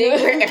Ambani wedding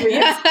where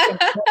everyone's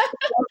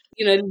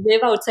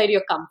live outside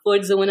your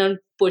comfort zone and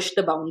push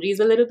the boundaries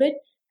a little bit.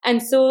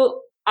 And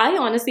so I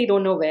honestly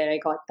don't know where I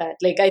got that.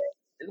 Like,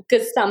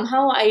 because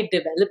somehow I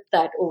developed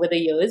that over the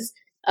years,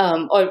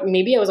 or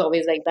maybe I was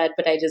always like that,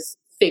 but I just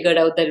figured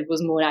out that it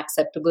was more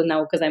acceptable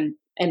now because I'm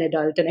an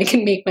adult and I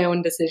can make my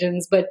own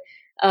decisions. But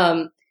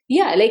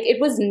yeah, like, it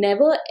was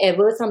never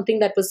ever something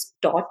that was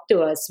taught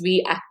to us.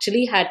 We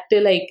actually had to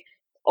like,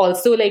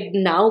 also like,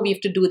 now we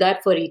have to do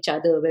that for each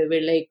other, where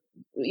we're like,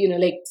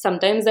 like,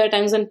 sometimes there are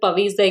times when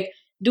Pavi's like,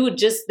 dude,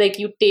 just like,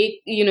 you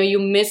take, you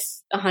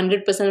miss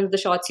 100% of the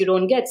shots you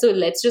don't get, so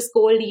let's just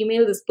cold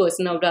email this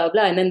person or blah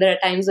blah. And then there are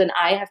times when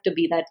I have to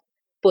be that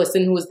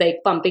person who's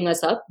like pumping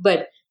us up.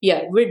 But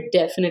yeah, we're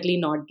definitely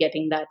not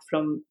getting that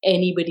from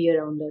anybody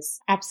around us.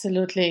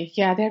 Absolutely.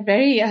 Yeah, they're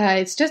very,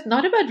 it's just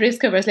not about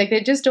risk averse. Like,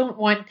 they just don't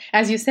want,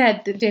 as you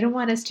said, they don't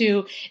want us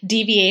to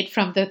deviate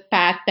from the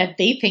path that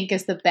they think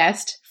is the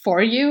best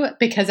for you,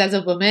 because as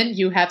a woman,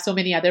 you have so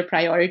many other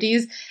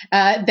priorities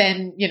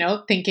than,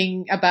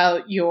 thinking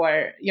about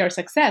your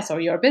success or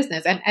your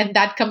business. And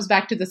that comes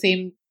back to the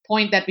same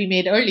point that we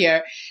made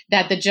earlier,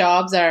 that the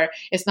jobs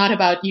it's not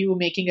about you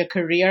making a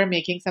career,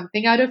 making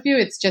something out of you.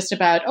 It's just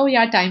about, oh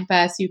yeah, time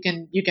pass. You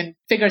can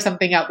figure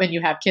something out when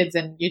you have kids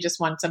and you just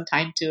want some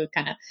time to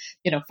kind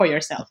of, for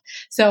yourself.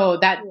 So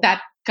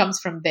that comes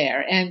from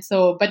there. And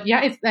so, but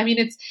yeah,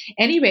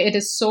 anyway, it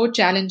is so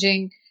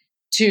challenging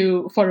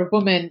for a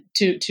woman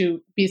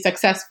to be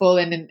successful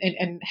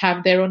and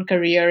have their own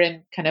career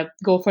and kind of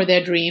go for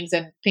their dreams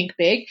and think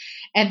big.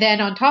 And then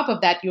on top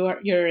of that,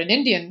 you're an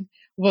Indian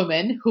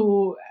women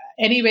who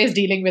anyways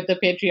dealing with the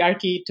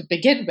patriarchy to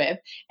begin with,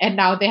 and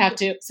now they have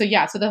to. So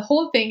yeah, so the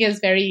whole thing is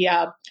very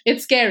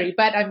it's scary,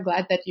 but I'm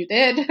glad that you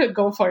did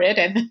go for it,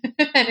 and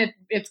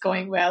it's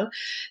going well.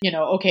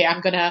 Okay,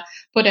 I'm gonna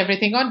put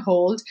everything on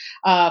hold,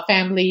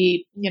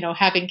 family,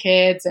 having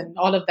kids and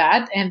all of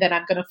that, and then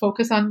I'm gonna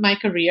focus on my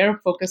career,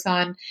 focus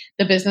on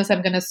the business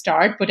I'm gonna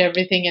start, put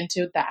everything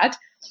into that,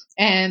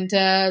 and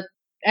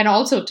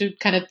also to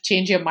kind of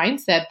change your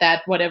mindset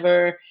that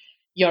whatever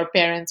your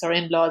parents or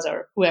in-laws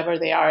or whoever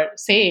they are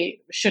say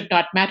should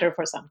not matter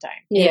for some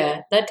time.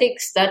 Yeah,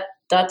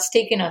 that's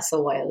taken us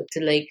a while to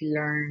like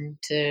learn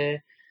to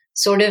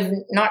sort of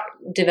not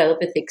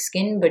develop a thick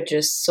skin, but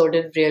just sort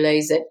of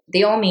realize that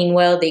they all mean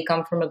well, they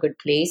come from a good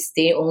place,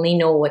 they only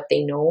know what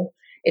they know.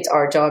 It's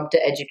our job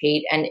to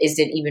educate, and is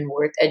it even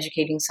worth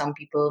educating some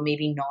people?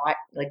 Maybe not.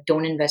 Like,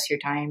 don't invest your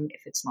time if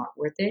it's not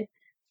worth it.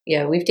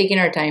 Yeah, we've taken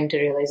our time to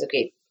realize,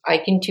 okay, I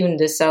can tune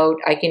this out,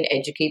 I can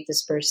educate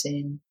this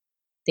person,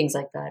 things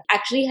like that.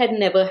 Actually had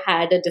never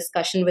had a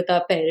discussion with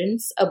our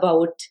parents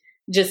about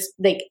just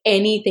like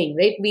anything,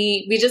 right?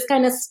 We just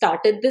kind of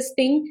started this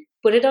thing,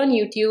 put it on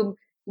YouTube,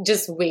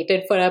 just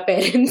waited for our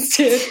parents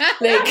to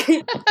like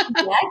yeah,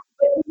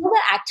 but we never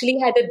actually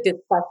had a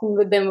discussion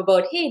with them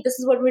about, hey, this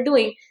is what we're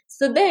doing.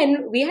 So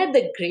then we had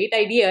the great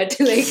idea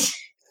to like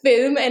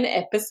film an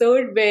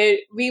episode where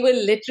we were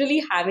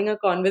literally having a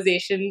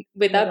conversation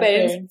with our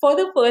parents for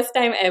the first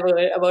time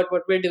ever about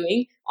what we're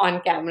doing on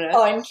camera.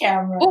 On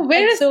camera. Oh,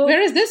 where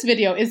is this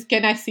video?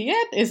 Can I see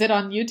it? Is it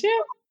on YouTube?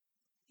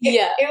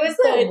 Yeah. It was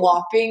a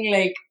whopping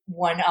like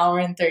 1 hour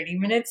and 30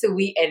 minutes, so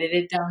we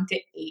edited down to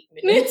 8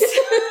 minutes.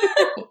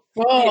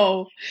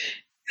 Whoa.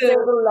 So there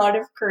was a lot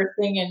of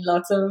cursing and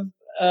lots of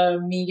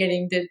me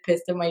getting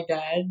pissed at my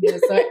dad.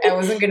 So I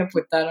wasn't going to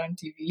put that on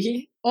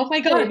TV. Oh my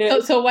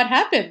God. So what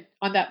happened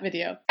on that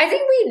video? I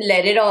think we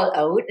let it all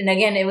out. And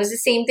again, it was the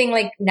same thing.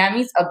 Like,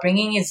 Nammy's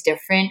upbringing is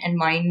different and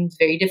mine's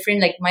very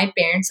different. Like, my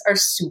parents are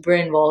super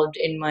involved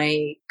in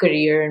my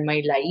career and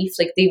my life.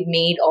 Like, they've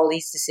made all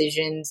these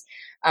decisions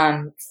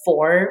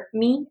for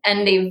me,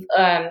 and they've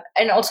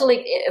and also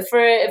like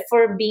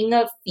for being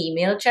a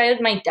female child,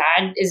 my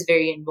dad is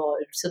very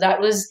involved. So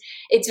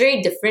it's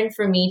very different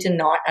for me to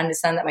not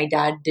understand that my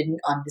dad didn't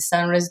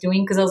understand what I was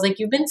doing, because I was like,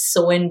 you've been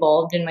so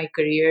involved in my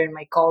career and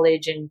my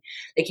college, and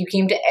like you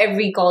came to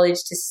every college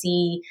to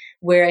see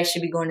where I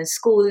should be going to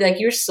school. Like,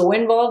 you're so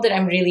involved that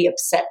I'm really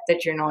upset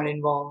that you're not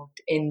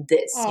involved in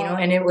this.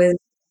 And it was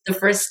the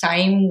first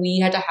time we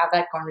had to have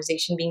that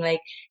conversation, being like,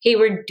 hey,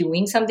 we're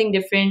doing something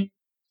different.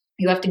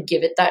 You have to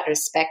give it that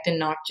respect and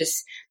not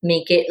just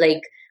make it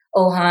like,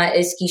 oh,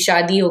 iski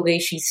shadi ho gayi,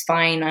 she's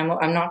fine.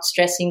 I'm not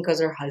stressing because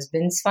her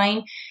husband's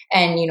fine.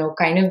 And,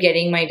 kind of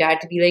getting my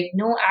dad to be like,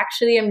 no,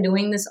 actually, I'm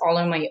doing this all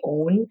on my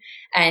own.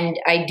 And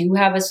I do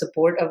have a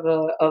support of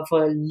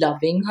a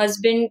loving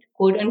husband,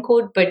 quote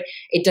unquote, but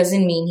it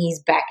doesn't mean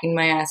he's backing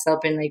my ass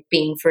up and like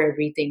paying for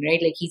everything,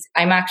 right? Like,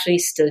 I'm actually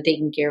still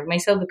taking care of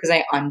myself because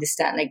I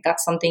understand, like,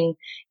 that's something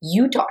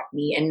you taught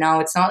me. And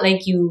now it's not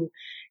like you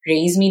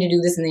raise me to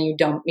do this and then you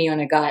dump me on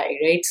a guy,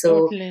 right?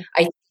 So Totally.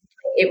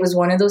 it was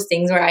one of those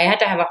things where I had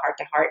to have a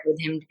heart-to-heart with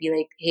him to be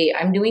like, hey,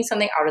 I'm doing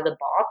something out of the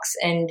box,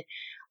 and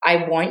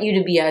I want you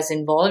to be as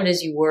involved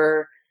as you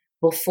were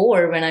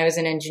before when I was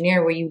an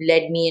engineer, where you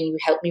led me and you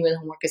helped me with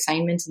homework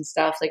assignments and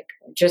stuff. Like,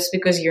 just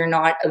because you're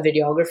not a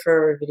videographer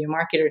or a video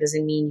marketer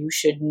doesn't mean you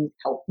shouldn't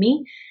help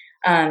me.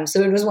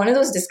 So it was one of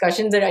those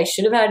discussions that I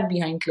should have had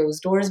behind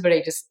closed doors, but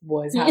I just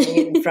was having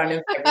it in front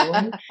of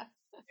everyone.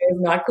 It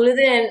was not cool with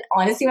it. And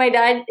honestly, my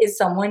dad is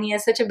someone, he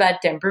has such a bad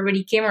temper, but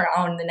he came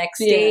around the next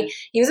day.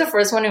 He was the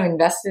first one who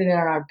invested in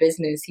our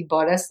business. He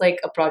bought us like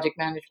a project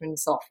management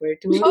software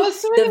tool. Oh,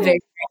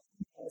 sweet.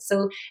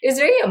 So it was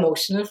very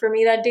emotional for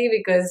me that day,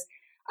 because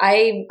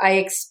I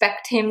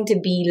expect him to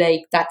be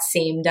like that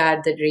same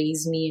dad that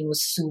raised me and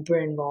was super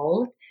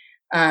involved.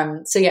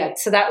 So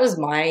that was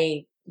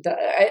like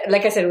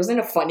I said, it wasn't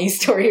a funny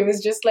story. It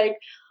was just like,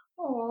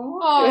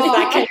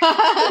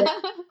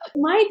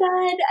 my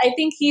dad, I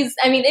think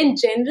in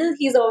general,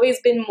 he's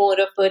always been more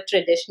of a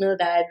traditional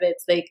dad where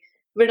it's like,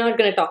 we're not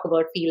going to talk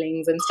about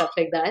feelings and stuff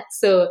like that.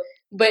 So,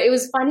 but it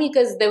was funny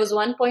because there was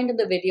one point in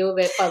the video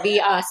where Pavi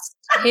asked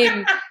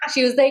him,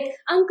 she was like,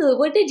 Uncle,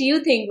 what did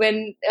you think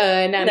when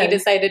Nammy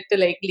decided to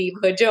like leave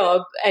her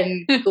job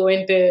and go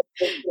into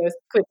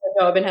quit her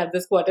job and have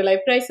this quarter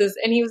life crisis?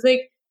 And he was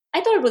like, I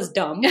thought it was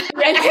dumb.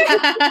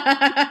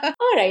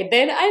 All right,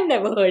 then I've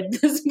never heard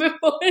this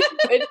before,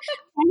 but thank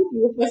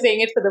you for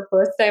saying it for the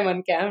first time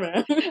on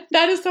camera.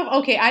 That is so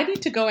okay. I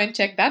need to go and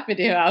check that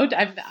video out.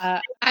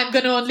 I'm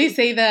going to only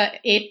say the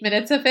 8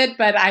 minutes of it,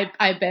 but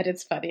I bet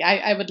it's funny.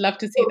 I would love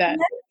to see that.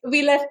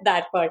 We left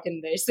that part in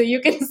there, so you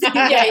can see.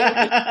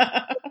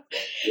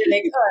 You're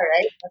like, all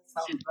right, that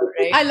sounds about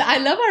right. I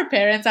love our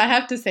parents. I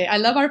have to say, I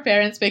love our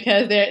parents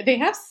because they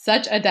have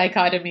such a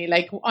dichotomy.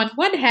 Like, on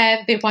one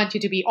hand, they want you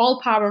to be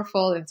all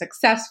powerful and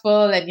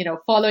successful and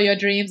follow your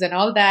dreams and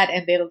all that,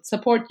 and they'll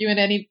support you in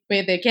any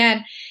way they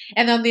can.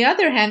 And on the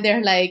other hand,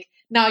 they're like,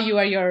 now you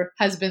are your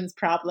husband's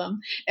problem.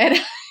 And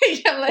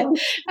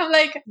I'm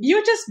like,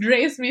 you just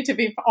raised me to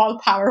be all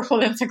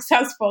powerful and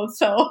successful.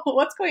 So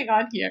what's going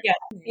on here?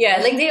 Yeah,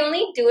 like they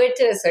only do it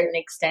to a certain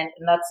extent,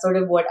 and that's sort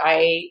of what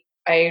I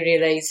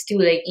realized too.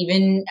 Like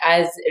even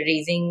as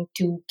raising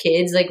two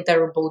kids, like that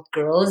were both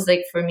girls,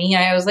 like for me,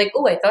 I was like,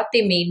 oh, I thought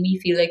they made me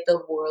feel like the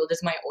world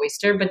is my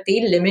oyster, but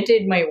they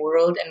limited my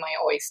world and my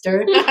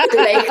oyster to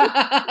like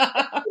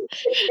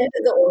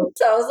into the old.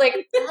 So I was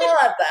like,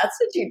 ah, that's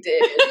what you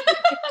did.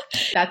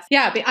 That's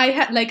yeah. But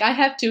I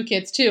have two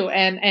kids too,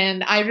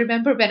 and I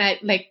remember when I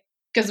like.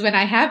 Because when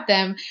I have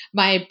them,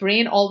 my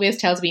brain always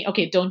tells me,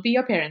 okay, don't be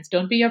your parents,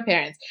 don't be your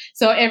parents.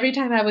 So every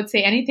time I would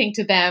say anything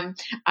to them,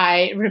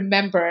 I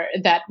remember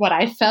that what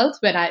I felt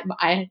when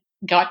I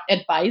got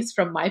advice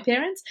from my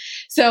parents.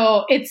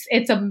 So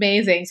it's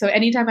amazing. So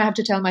anytime I have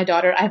to tell my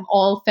daughter, I'm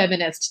all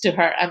feminist to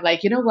her. I'm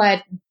like, you know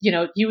what,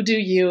 you do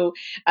you,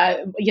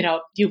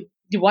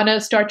 you want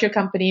to start your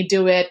company,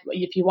 do it.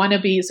 If you want to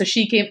be, so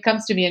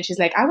comes to me and she's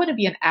like, I want to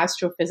be an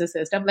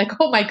astrophysicist. I'm like,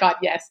 oh my God,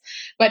 yes.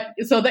 But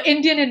so the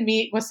Indian in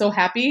me was so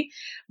happy,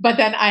 but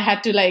then I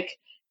had to like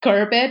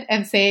curb it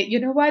and say, you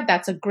know what,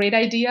 that's a great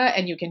idea.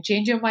 And you can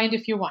change your mind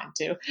if you want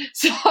to.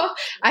 So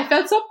I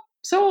felt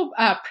so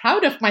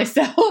proud of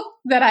myself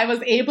that I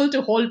was able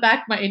to hold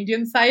back my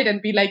Indian side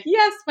and be like,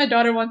 yes, my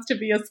daughter wants to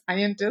be a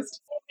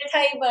scientist.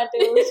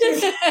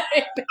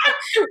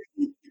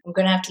 I'm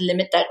gonna have to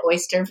limit that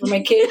oyster for my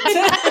kids.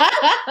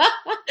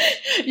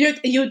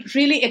 you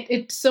really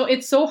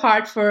it's so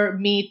hard for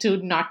me to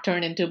not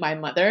turn into my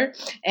mother,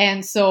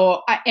 and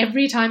so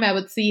every time I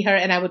would see her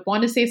and I would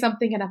want to say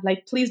something, and I'm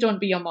like, please don't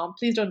be your mom,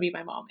 please don't be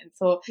my mom. And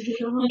so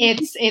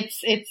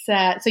it's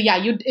so yeah,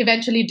 you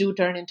eventually do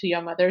turn into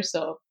your mother,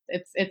 so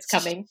it's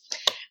coming.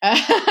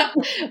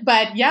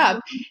 But yeah,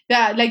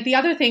 the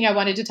other thing I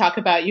wanted to talk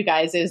about, you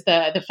guys, is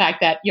the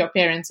fact that your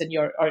parents and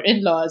your or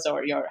in-laws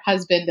or your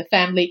husband, the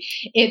family,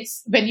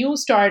 it's when you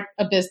start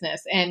a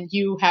business and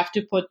you have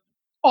to put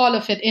all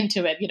of it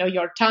into it,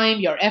 your time,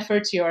 your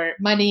efforts, your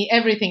money,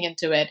 everything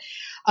into it.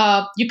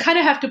 You kind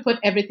of have to put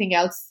everything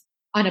else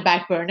on a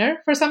back burner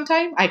for some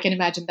time. I can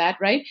imagine that,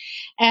 right?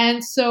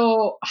 And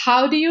so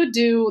how do you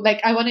do, like,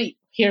 I want to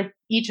hear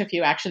each of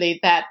you actually,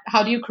 that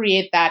how do you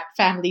create that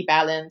family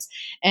balance,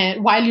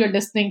 and while you're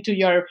listening to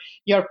your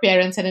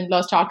parents and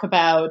in-laws talk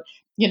about,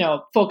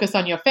 focus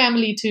on your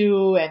family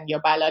too, and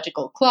your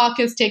biological clock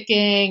is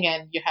ticking,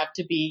 and you have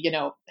to be,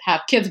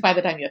 have kids by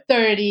the time you're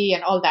 30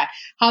 and all that.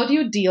 How do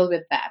you deal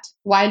with that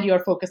while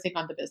you're focusing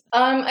on the business?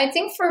 I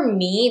think for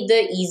me,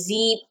 the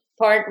easy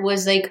part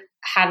was like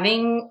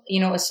having,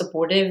 a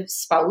supportive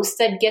spouse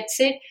that gets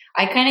it.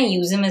 I kind of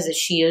use him as a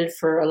shield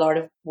for a lot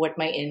of what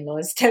my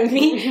in-laws tell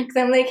me, because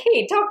I'm like,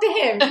 hey, talk to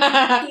him.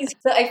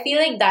 So I feel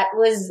like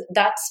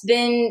that's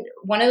been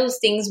one of those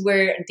things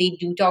where they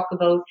do talk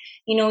about,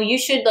 you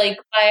should like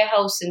buy a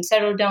house and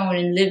settle down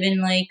and live in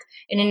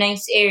a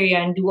nice area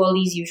and do all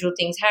these usual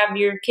things, have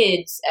your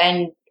kids,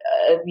 and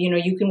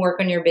you can work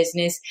on your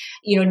business,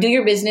 do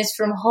your business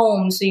from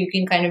home so you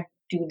can kind of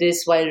do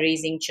this while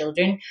raising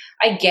children.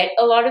 I get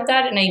a lot of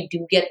that, and I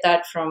do get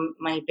that from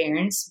my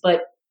parents.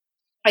 But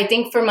I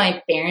think for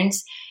my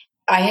parents,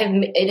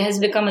 it has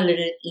become a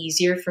little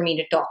easier for me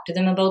to talk to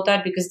them about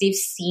that, because they've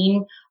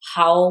seen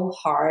how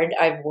hard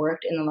I've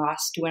worked in the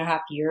last 2.5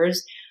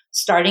 years,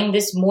 starting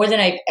this more than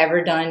I've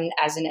ever done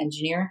as an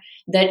engineer,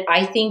 that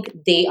I think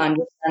they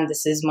understand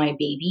this is my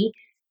baby.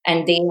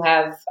 And they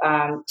have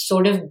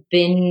sort of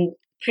been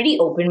pretty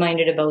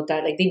open-minded about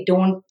that. Like, they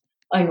don't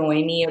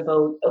annoy me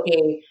about,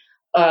 okay,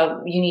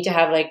 you need to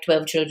have like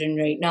 12 children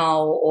right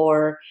now,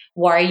 or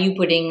why are you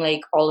putting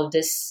like all of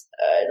this,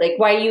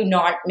 why are you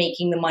not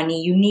making the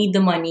money? You need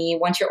the money.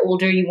 Once you're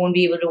older, you won't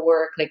be able to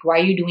work. Like, why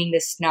are you doing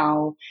this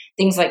now?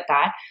 Things like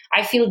that.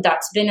 I feel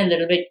that's been a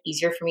little bit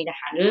easier for me to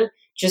handle,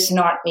 just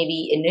not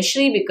maybe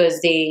initially because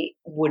they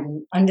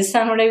wouldn't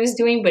understand what I was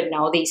doing, but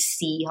now they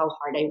see how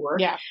hard I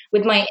work. Yeah.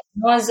 With my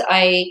in-laws,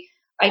 I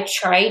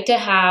try to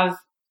have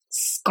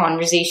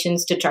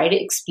conversations to try to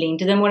explain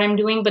to them what I'm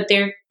doing, but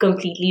they're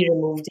completely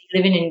removed. They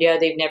live in India.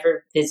 They've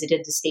never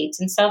visited the States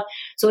and stuff.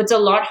 So it's a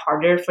lot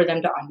harder for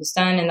them to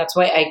understand. And that's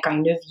why I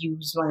kind of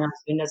use my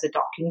husband as a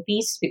talking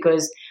piece,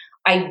 because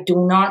I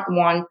do not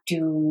want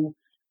to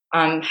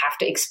have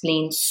to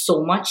explain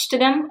so much to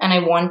them. And I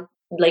want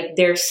like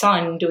their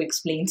son to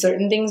explain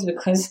certain things,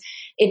 because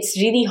it's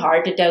really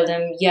hard to tell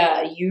them,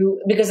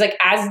 because like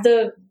as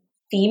the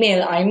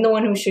female, I'm the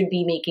one who should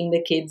be making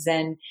the kids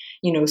and,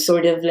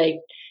 sort of like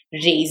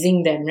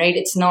raising them, right?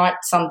 It's not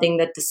something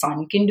that the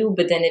son can do,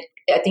 but then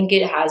I think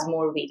it has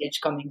more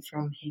weightage coming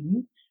from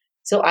him.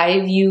 So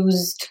I've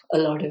used a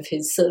lot of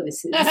his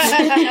services.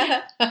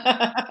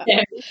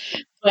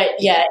 But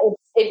yeah,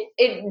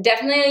 it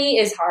definitely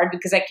is hard,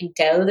 because I can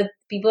tell that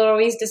people are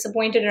always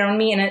disappointed around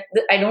me. And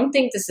I don't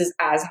think this is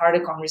as hard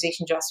a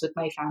conversation just with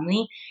my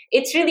family.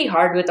 It's really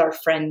hard with our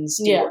friends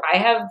too. Yeah. I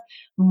have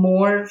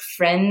more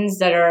friends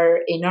that are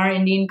in our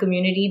Indian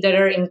community that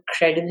are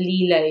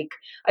incredibly like,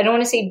 I don't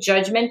want to say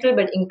judgmental,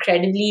 but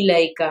incredibly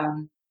like,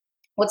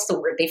 what's the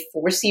word? They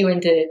force you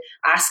into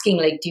asking,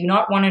 like, do you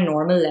not want a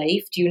normal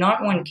life? Do you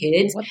not want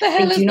kids? What the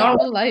hell Like, is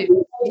normal life?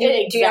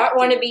 do you not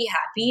want to be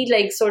happy?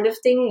 Like, sort of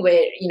thing,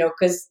 where,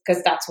 because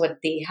that's what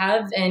they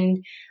have.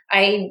 And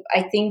I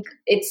think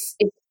it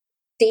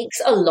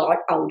takes a lot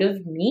out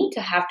of me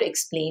to have to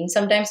explain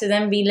sometimes to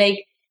them, be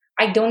like,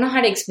 I don't know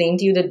how to explain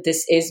to you that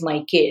this is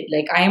my kid.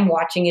 Like, I am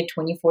watching it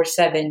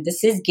 24/7.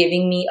 This is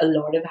giving me a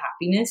lot of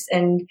happiness,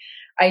 and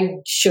I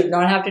should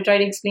not have to try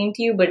to explain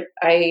to you, but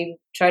I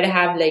try to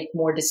have like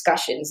more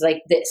discussions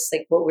like this,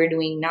 like what we're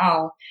doing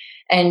now,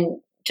 and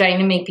trying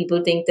to make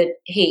people think that,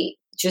 hey,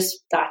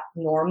 just that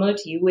normal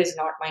to you is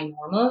not my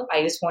normal.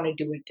 I just want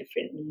to do it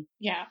differently.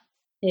 Yeah.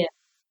 Yeah.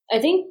 I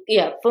think,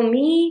 for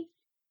me,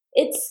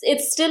 it's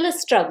still a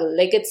struggle.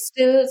 Like, it's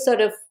still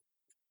sort of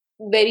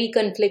very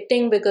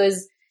conflicting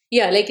because,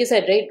 like you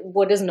said, right,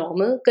 what is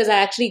normal? Because I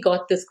actually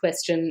got this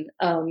question,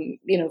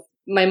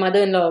 my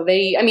mother-in-law,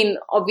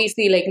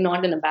 obviously, like,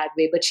 not in a bad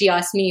way, but she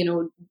asked me,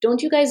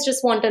 don't you guys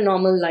just want a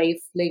normal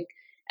life? Like,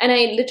 and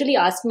I literally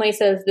asked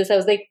myself this. I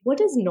was like,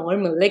 what is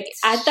normal? Like,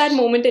 at that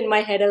moment in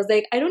my head, I was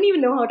like, I don't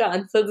even know how to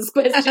answer this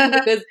question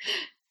because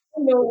I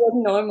don't know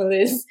what normal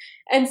is.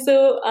 And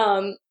so,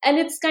 and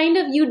it's kind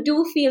of, you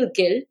do feel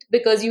guilt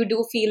because you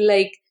do feel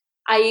like,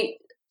 I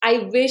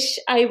wish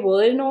I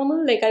were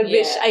normal. Like, I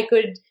wish I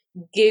could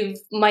give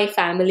my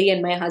family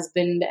and my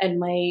husband and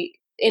my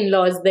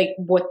in-laws like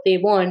what they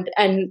want.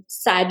 And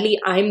sadly,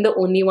 I'm the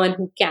only one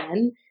who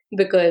can,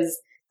 because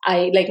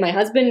like my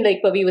husband,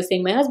 like Pavi was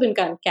saying, my husband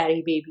can't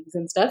carry babies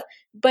and stuff.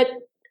 But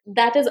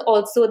that is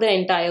also the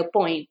entire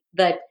point,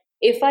 that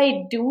if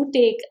I do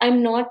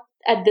I'm not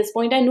at this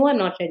point, I know I'm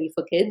not ready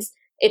for kids.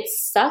 It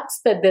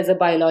sucks that there's a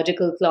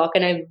biological clock,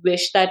 and I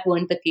wish that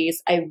weren't the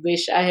case. I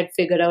wish I had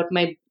figured out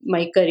my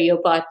career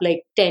path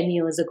like 10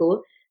 years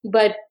ago.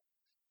 But,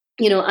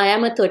 I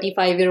am a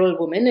 35-year-old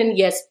woman, and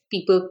yes,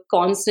 people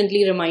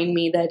constantly remind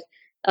me that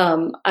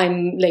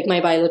I'm like my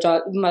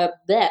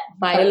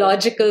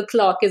biological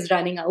clock is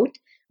running out.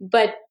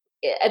 But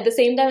at the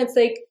same time, it's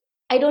like,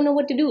 I don't know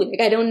what to do.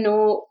 Like, I don't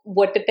know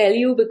what to tell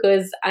you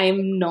because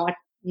I'm not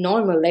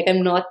normal. Like,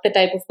 I'm not the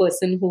type of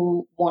person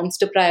who wants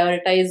to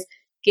prioritize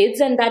kids,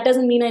 and that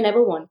doesn't mean I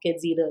never want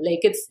kids either. Like,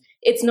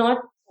 it's not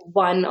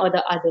one or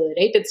the other,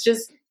 right? It's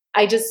just,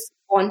 I just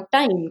want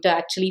time to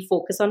actually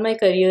focus on my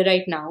career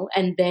right now,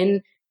 and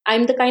then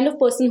I'm the kind of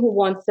person who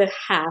wants to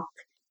hack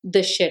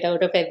the shit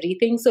out of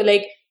everything. So,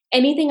 like,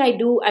 anything I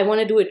do, I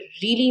want to do it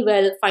really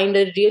well, find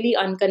a really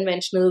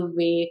unconventional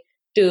way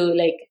to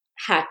like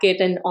hack it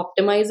and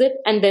optimize it,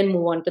 and then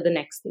move on to the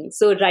next thing.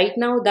 So right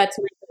now, that's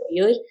my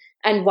career,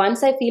 and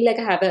once I feel like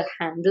I have a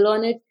handle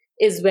on it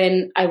is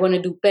when I want to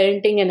do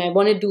parenting, and I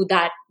want to do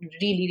that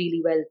really,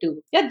 really well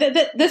too. Yeah,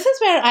 this is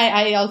where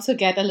I also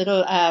get a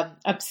little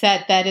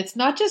upset that it's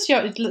not just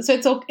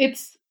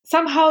it's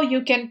somehow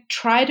you can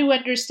try to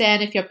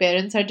understand if your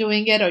parents are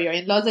doing it or your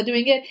in-laws are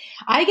doing it.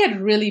 I get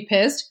really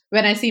pissed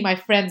when I see my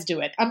friends do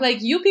it. I'm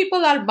like, you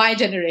people are my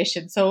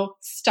generation, so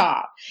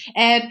stop.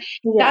 And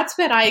that's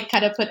when I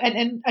kind of put,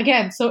 and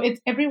again, so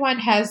it's, everyone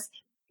has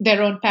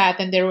their own path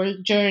and their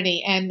own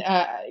journey, and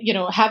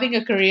having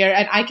a career.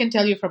 And I can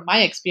tell you from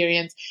my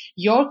experience,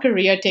 your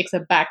career takes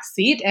a back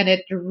seat, and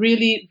it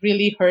really,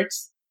 really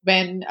hurts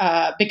when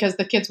because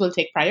the kids will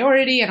take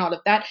priority and all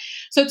of that.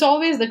 So it's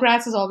always, the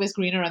grass is always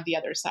greener on the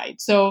other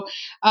side. So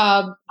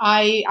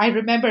I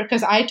remember,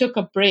 because I took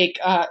a break.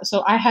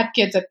 So I had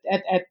kids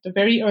at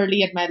very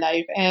early in my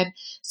life, and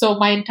so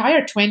my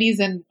entire 20s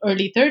and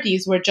early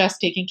 30s were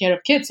just taking care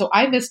of kids. So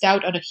I missed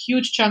out on a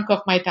huge chunk of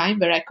my time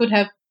where I could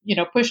have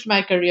pushed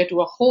my career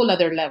to a whole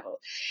other level.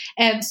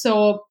 And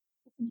so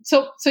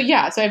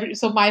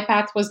my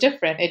path was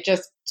different. It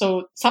just,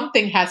 so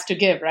something has to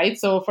give, right?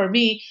 So for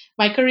me,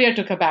 my career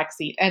took a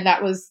backseat, and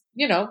that was,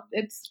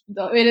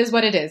 it is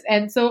what it is.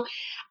 And so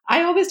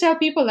I always tell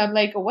people, I'm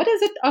like, what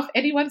is it of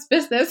anyone's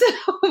business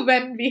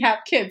when we have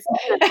kids?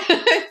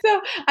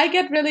 So I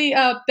get really,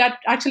 that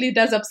actually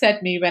does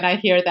upset me when I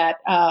hear that,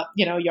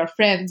 your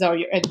friends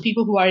and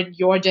people who are in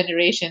your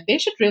generation, they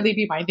should really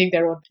be minding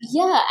their own.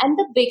 Yeah. And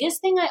the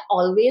biggest thing I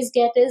always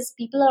get is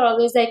people are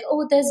always like,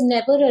 oh, there's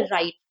never a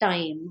right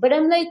time. But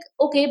I'm like,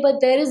 okay,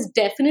 but there is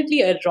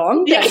definitely a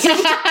wrong time.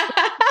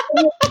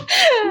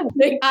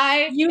 Like,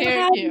 I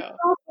hear you.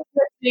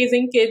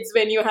 Raising kids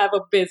when you have a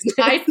business.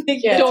 I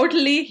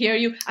totally hear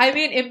you. I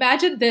mean,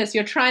 imagine this.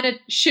 You're trying to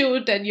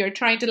shoot and you're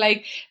trying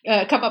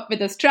to come up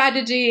with a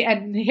strategy,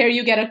 and here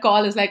you get a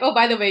call. It's like, oh,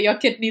 by the way, your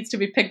kid needs to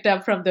be picked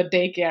up from the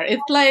daycare.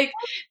 It's like,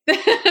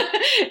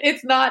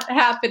 it's not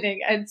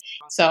happening. And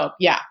so,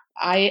 yeah,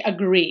 I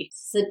agree.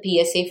 It's a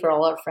PSA for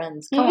all our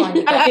friends. Come on,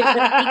 you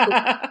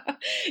guys.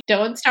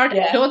 Don't start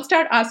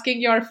asking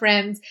your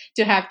friends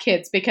to have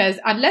kids, because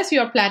unless you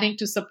are planning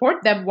to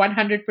support them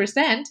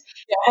 100%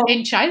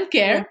 in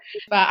childcare.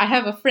 I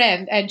have a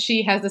friend, and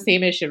she has the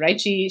same issue,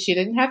 right? She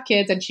didn't have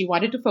kids, and she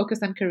wanted to focus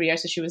on career,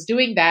 so she was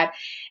doing that.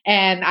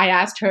 And I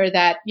asked her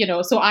that,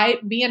 so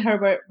me and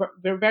her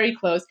were very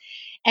close.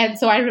 And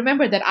so I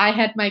remember that I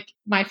had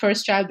my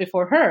first child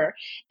before her.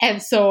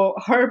 And so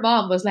her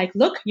mom was like,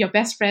 look, your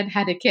best friend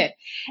had a kid.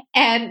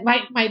 And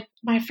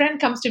my friend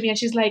comes to me and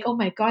she's like, oh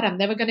my God, I'm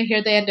never going to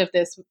hear the end of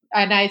this.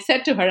 And I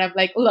said to her, I'm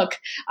like, look,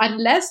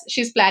 unless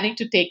she's planning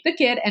to take the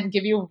kid and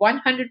give you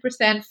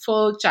 100%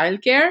 full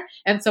childcare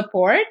and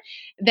support,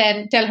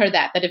 then tell her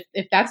that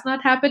if that's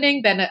not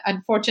happening, then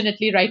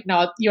unfortunately right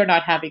now you're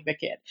not having the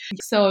kid.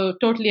 So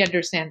totally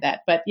understand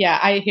that. But yeah,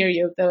 I hear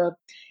you. The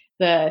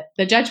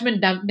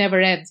judgment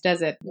never ends,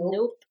 does it?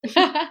 Nope.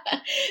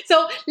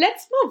 So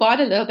let's move on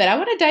a little bit. I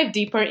want to dive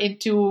deeper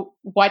into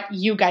what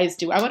you guys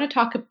do. I want to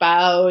talk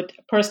about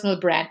personal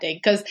branding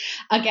because,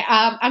 again,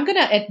 I'm going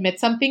to admit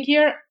something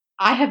here.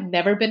 I have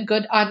never been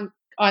good on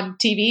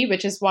TV,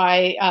 which is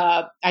why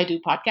I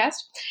do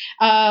podcasts.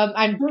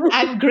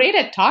 I'm great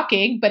at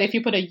talking, but if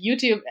you put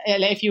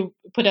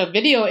a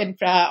video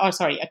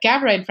a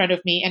camera in front of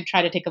me and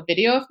try to take a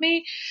video of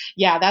me,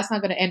 yeah, that's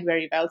not going to end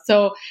very well.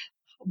 So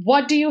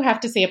what do you have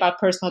to say about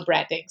personal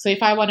branding? So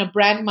if I want to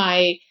brand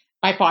my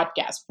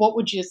podcast, what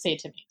would you say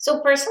to me? So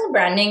personal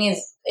branding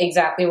is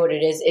exactly what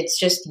it is. It's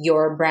just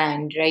your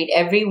brand, right?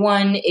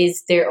 Everyone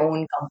is their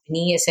own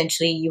company.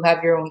 Essentially, you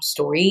have your own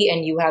story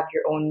and you have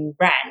your own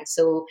brand.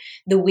 So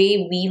the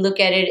way we look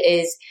at it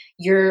is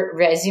your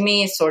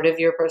resume is sort of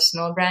your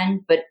personal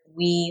brand, but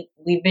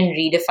we've been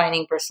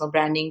redefining personal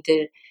branding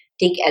to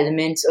take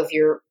elements of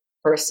your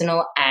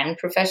personal and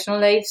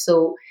professional life.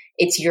 So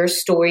it's your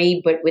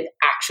story, but with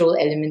actual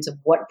elements of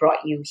what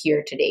brought you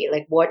here today.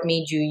 Like what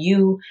made you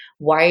you?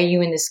 Why are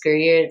you in this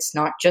career? It's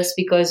not just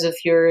because of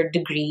your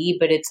degree,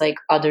 but it's like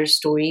other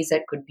stories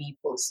that could be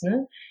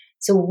personal.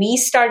 So we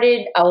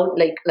started out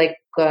like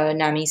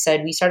Nammy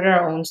said, we started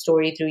our own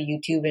story through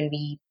YouTube, and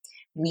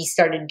we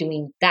started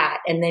doing that,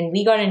 and then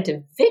we got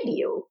into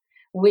video,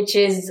 which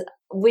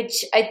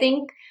I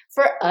think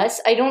for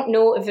us, I don't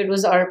know if it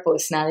was our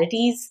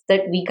personalities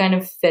that we kind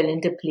of fell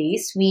into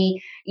place.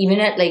 We even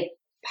at like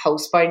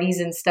house parties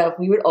and stuff,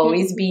 we would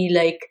always be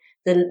like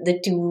the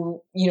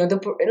two,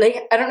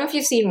 like I don't know if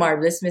you've seen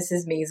Marvelous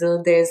Mrs.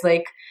 Maisel. There's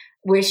like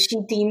where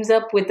she teams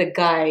up with a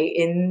guy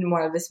in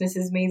Marvelous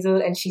Mrs.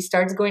 Maisel, and she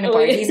starts going to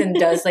parties and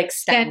does like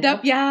stand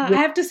up. Yeah, I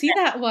have to see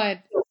that one.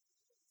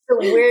 So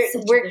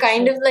we're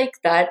kind of like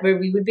that, where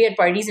we would be at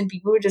parties and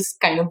people would just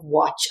kind of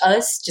watch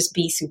us just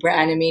be super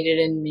animated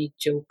and make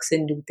jokes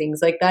and do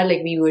things like that.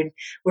 Like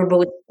we're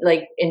both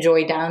like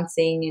enjoy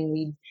dancing and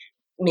we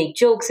make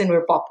jokes and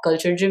we're pop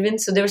culture driven.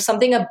 So there was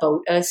something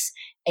about us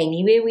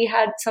anyway. We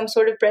had some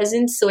sort of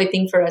presence. So I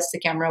think for us, the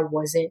camera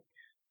wasn't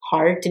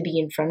hard to be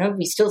in front of.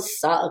 We still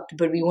sucked,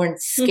 but we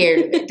weren't scared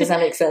of it. Does that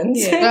make sense?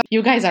 Yeah.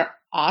 You guys are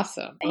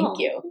awesome. Thank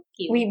you.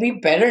 We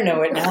better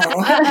know it now.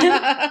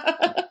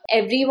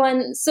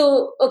 Everyone.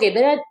 So, okay,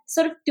 there are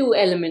sort of two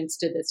elements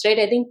to this, right?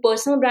 I think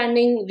personal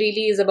branding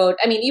really is about,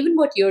 I mean, even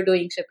what you're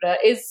doing, Shipra,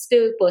 is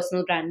still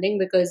personal branding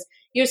because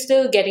you're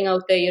still getting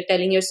out there, you're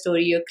telling your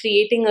story, you're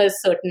creating a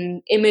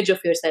certain image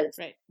of yourself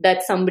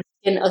that somebody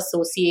can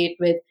associate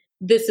with,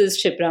 this is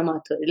Shipra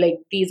Mathur. Like,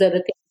 these are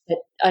the things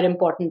that are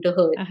important to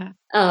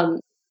her.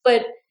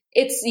 But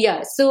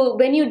so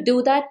when you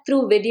do that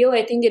through video,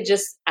 I think it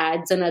just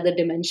adds another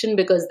dimension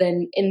because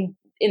then in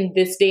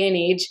this day and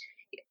age,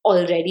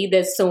 already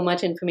there's so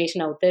much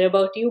information out there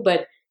about you,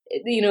 but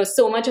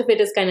so much of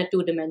it is kind of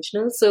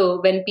two-dimensional. So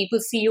when people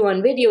see you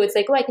on video, it's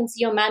like, oh, I can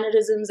see your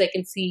mannerisms, I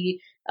can see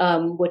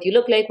what you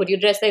look like, what you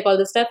dress like, all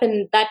this stuff,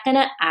 and that kind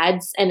of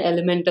adds an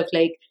element of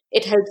like,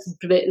 it helps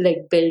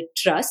build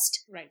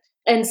trust. Right.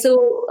 And so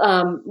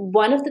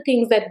one of the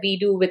things that we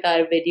do with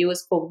our videos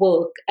for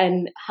work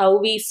and how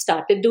we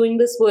started doing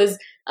this was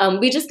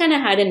we just kind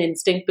of had an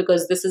instinct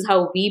because this is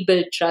how we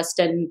built trust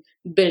and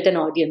built an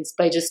audience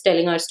by just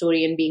telling our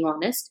story and being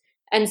honest.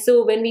 And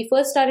so when we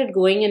first started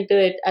going into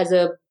it as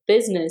a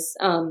business,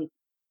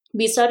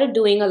 we started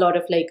doing a lot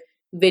of like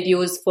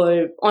videos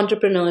for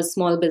entrepreneurs,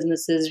 small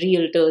businesses,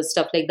 realtors,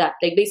 stuff like that.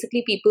 Like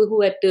basically people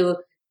who had to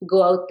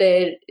go out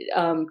there,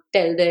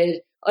 tell their,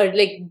 or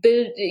like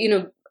build,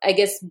 I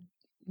guess,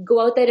 go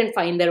out there and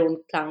find their own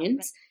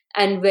clients,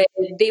 and where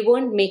they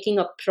weren't making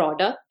a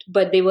product,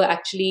 but they were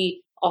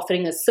actually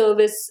offering a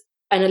service,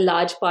 and a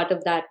large part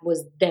of that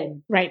was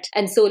them. Right.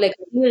 And so like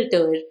a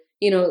realtor,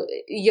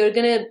 you're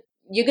gonna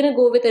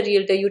go with a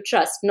realtor you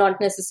trust,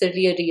 not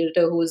necessarily a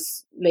realtor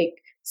who's like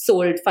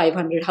sold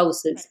 500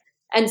 houses.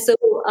 Right. And so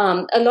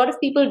a lot of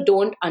people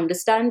don't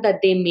understand that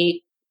they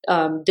make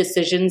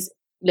decisions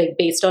like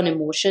based on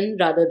emotion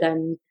rather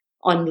than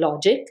on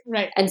logic.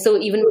 Right. And so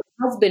even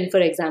my husband, for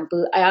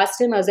example, I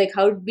asked him, I was like,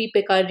 how did we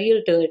pick our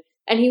realtor?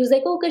 And he was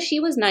like, oh, because she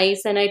was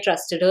nice and I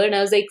trusted her. And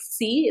I was like,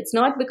 see, it's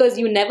not because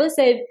you never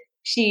said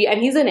she,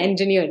 and he's an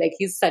engineer, like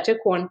he's such a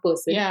quant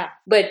person. Yeah.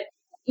 But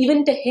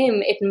even to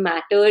him, it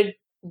mattered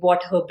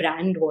what her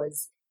brand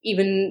was.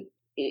 Even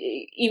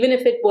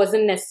if it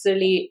wasn't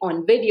necessarily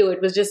on video,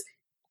 it was just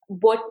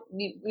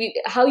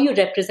how you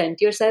represent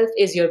yourself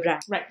is your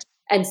brand. Right.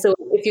 And so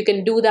if you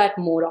can do that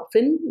more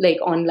often, like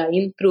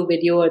online through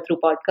video or through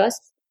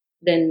podcasts,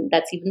 then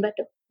that's even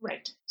better.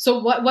 Right. So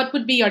what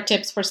would be your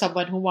tips for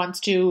someone who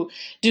wants to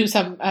do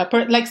some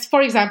like,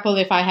 for example,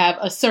 if I have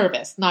a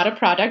service, not a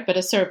product but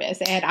a service,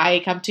 and I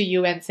come to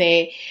you and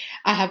say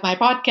I have my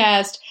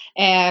podcast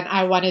and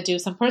I want to do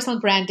some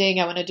personal branding,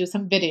 I want to do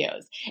some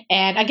videos,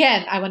 and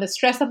again I want to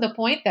stress on the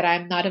point that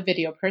I'm not a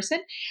video person.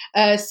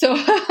 So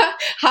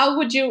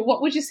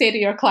what would you say to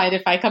your client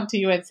if I come to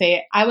you and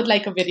say I would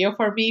like a video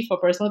for me for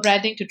personal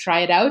branding to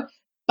try it out,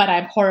 but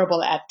I'm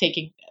horrible at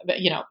taking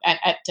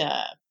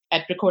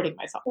at recording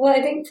myself? Well,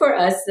 I think for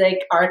us,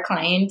 like our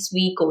clients,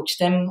 we coach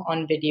them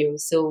on video.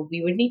 So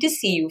we would need to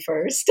see you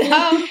first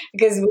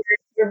because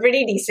we're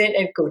pretty decent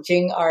at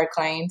coaching our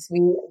clients. We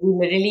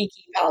literally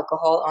keep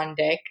alcohol on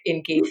deck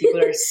in case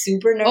people are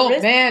super nervous.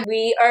 Oh man.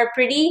 We are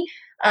pretty,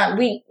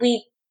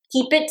 we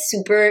keep it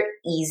super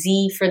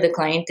easy for the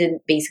client to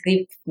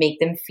basically make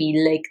them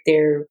feel like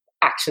they're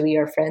actually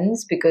our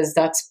friends, because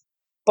that's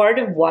part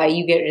of why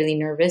you get really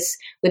nervous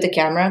with the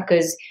camera,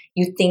 because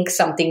you think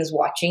something's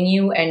watching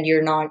you and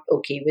you're not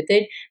okay with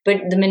it. But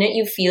the minute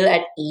you feel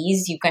at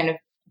ease, you kind of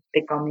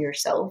become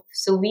yourself.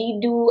 So we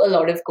do a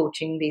lot of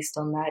coaching based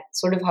on that,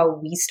 sort of how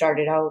we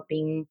started out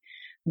being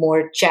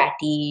more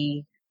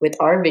chatty with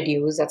our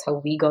videos. That's how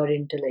we got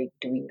into like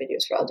doing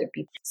videos for other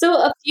people.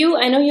 So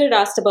I know you're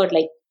asked about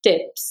like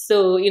tips.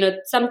 So,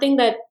 something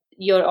that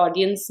your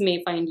audience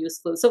may find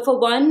useful. So for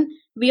one,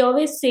 we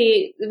always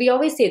say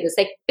this,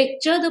 like,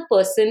 picture the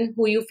person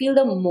who you feel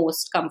the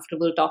most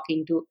comfortable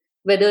talking to,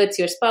 whether it's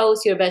your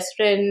spouse, your best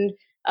friend,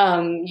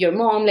 your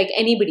mom, like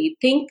anybody.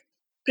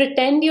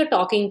 Pretend you're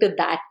talking to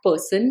that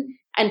person,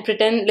 and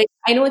pretend, like,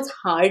 I know it's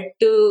hard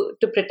to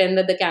pretend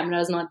that the camera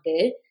is not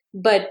there,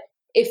 but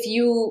if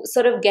you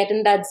sort of get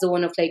in that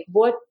zone of like,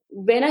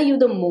 when are you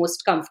the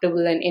most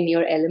comfortable and in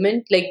your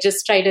element, like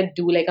just try to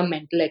do like a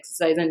mental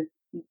exercise and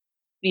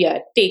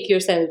take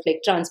yourself,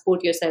 like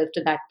transport yourself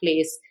to that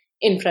place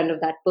in front of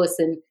that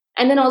person.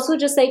 And then also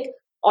just like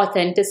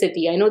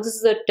authenticity. I know this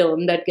is a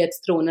term that gets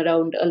thrown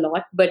around a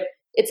lot, but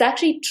it's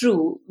actually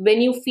true.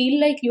 When you feel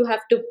like you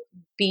have to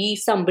be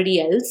somebody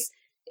else,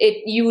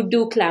 you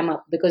do clam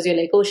up, because you're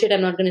like, oh shit,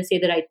 I'm not going to say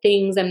the right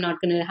things, I'm not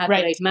going to have the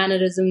right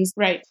mannerisms.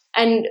 Right.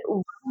 And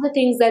one of the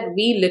things that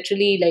we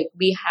literally, like,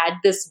 we had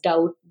this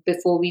doubt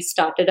before we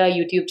started our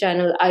YouTube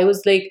channel. I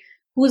was like,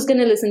 who's going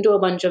to listen to a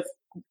bunch of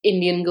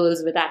Indian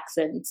girls with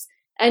accents?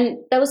 And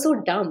that was so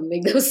dumb.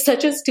 Like, that was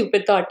such a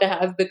stupid thought to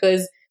have,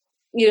 because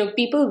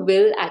people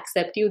will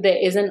accept you. There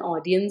is an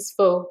audience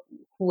for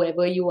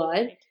whoever you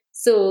are.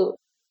 So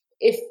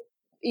if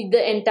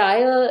the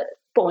entire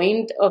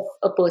point of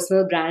a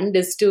personal brand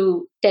is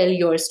to tell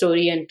your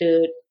story and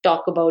to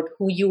talk about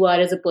who you are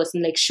as a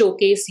person, like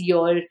showcase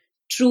your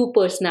true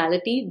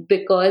personality,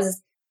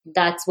 because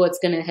that's what's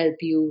going to help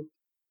you,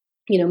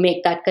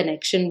 make that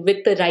connection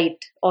with the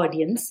right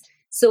audience.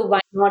 So why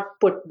not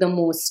put the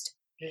most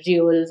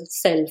real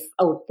self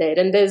out there?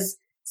 And there's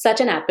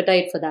such an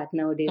appetite for that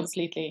nowadays.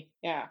 Completely.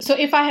 Yeah. So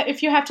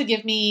if you have to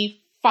give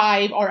me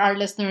 5, or our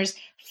listeners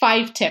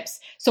 5 tips.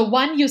 So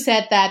one, you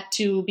said that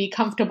to be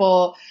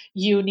comfortable,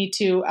 you need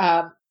to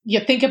you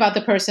think about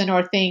the person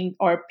or thing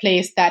or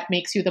place that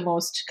makes you the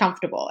most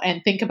comfortable,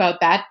 and think about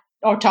that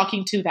or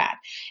talking to that.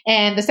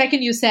 And the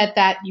second, you said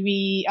that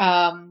we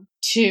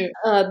to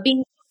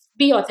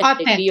be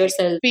authentic, be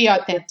yourself, be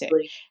authentic.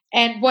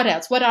 And what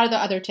else? What are the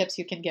other tips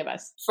you can give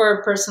us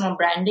for personal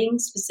branding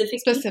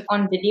specifically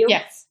on video?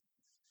 Yes.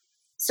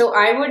 So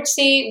I would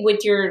say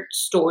with your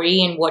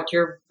story and what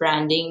your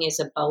branding is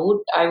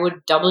about, I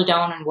would double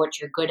down on what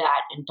you're good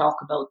at and talk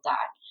about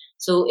that.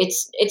 So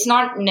it's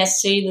not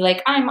necessarily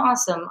like I'm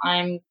awesome,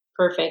 I'm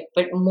perfect,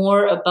 but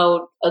more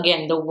about,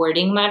 again, the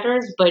wording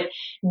matters, but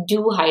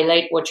do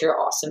highlight what you're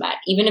awesome at.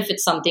 Even if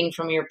it's something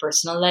from your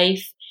personal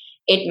life,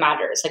 it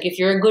matters. Like if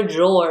you're a good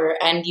rower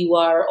and you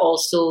are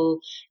also,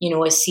 a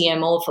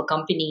CMO of a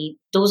company,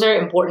 those are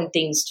important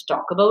things to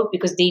talk about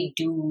because they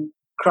do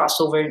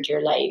cross over into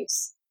your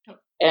lives.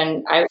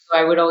 And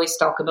I would always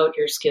talk about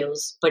your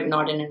skills, but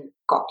not in a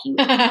cocky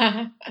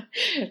way.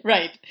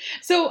 Right.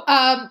 So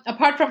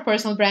apart from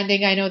personal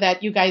branding, I know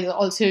that you guys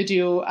also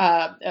do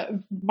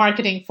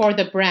marketing for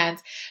the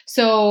brands.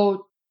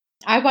 So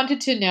I wanted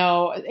to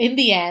know, in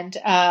the end,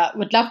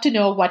 would love to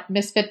know what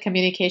Misfit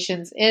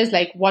Communications is,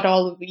 like what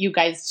all you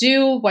guys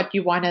do, what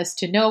you want us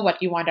to know,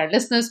 what you want our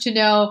listeners to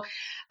know.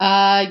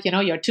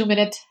 Your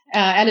 2-minute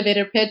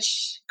elevator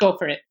pitch. Go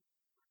for it.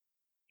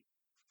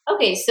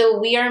 Okay, so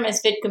we are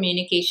Misfit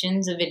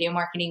Communications, a video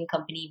marketing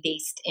company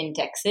based in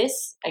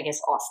Texas, I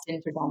guess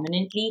Austin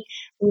predominantly.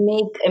 We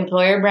make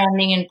employer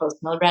branding and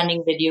personal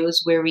branding videos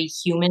where we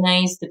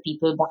humanize the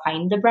people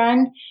behind the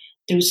brand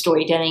through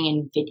storytelling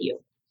and video.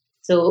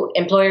 So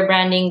employer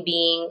branding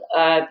being,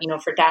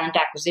 for talent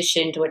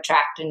acquisition to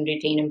attract and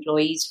retain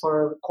employees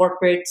for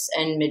corporates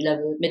and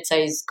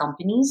mid-sized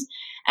companies,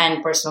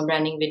 and personal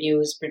branding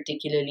videos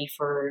particularly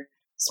for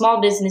small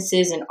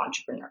businesses and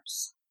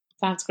entrepreneurs.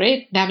 Sounds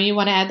great. Nammy, you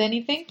want to add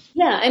anything?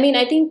 Yeah, I mean,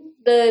 I think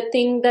the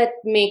thing that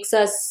makes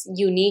us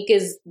unique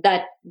is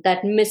that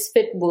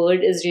misfit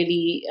word is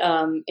really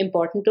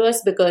important to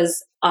us,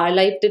 because our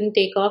life didn't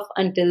take off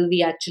until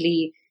we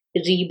actually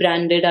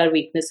rebranded our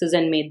weaknesses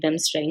and made them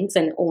strengths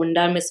and owned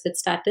our misfit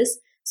status.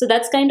 So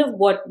that's kind of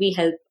what we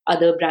help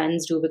other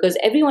brands do, because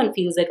everyone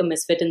feels like a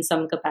misfit in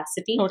some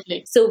capacity.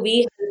 Totally. So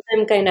we help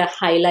them kind of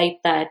highlight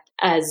that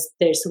as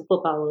their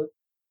superpower.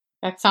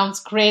 That sounds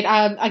great.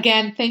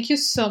 Again, thank you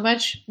so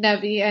much,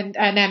 Navi and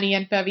Nami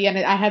and Pavi. And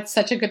I had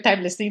such a good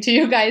time listening to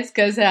you guys,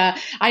 because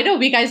I know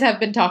we guys have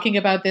been talking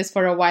about this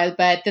for a while,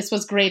 but this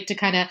was great to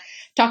kind of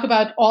talk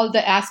about all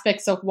the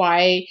aspects of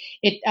why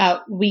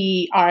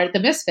we are the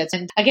misfits.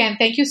 And again,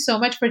 thank you so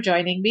much for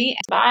joining me.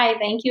 Bye.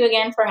 Thank you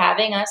again for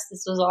having us.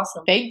 This was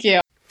awesome. Thank you.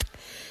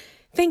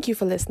 Thank you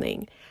for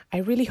listening. I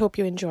really hope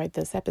you enjoyed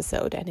this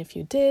episode. And if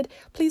you did,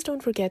 please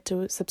don't forget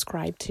to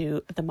subscribe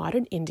to The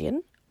Modern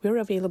Indian. We're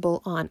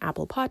available on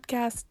Apple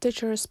Podcasts,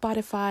 Stitcher,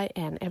 Spotify,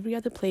 and every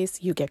other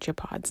place you get your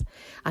pods.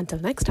 Until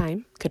next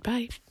time,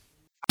 goodbye.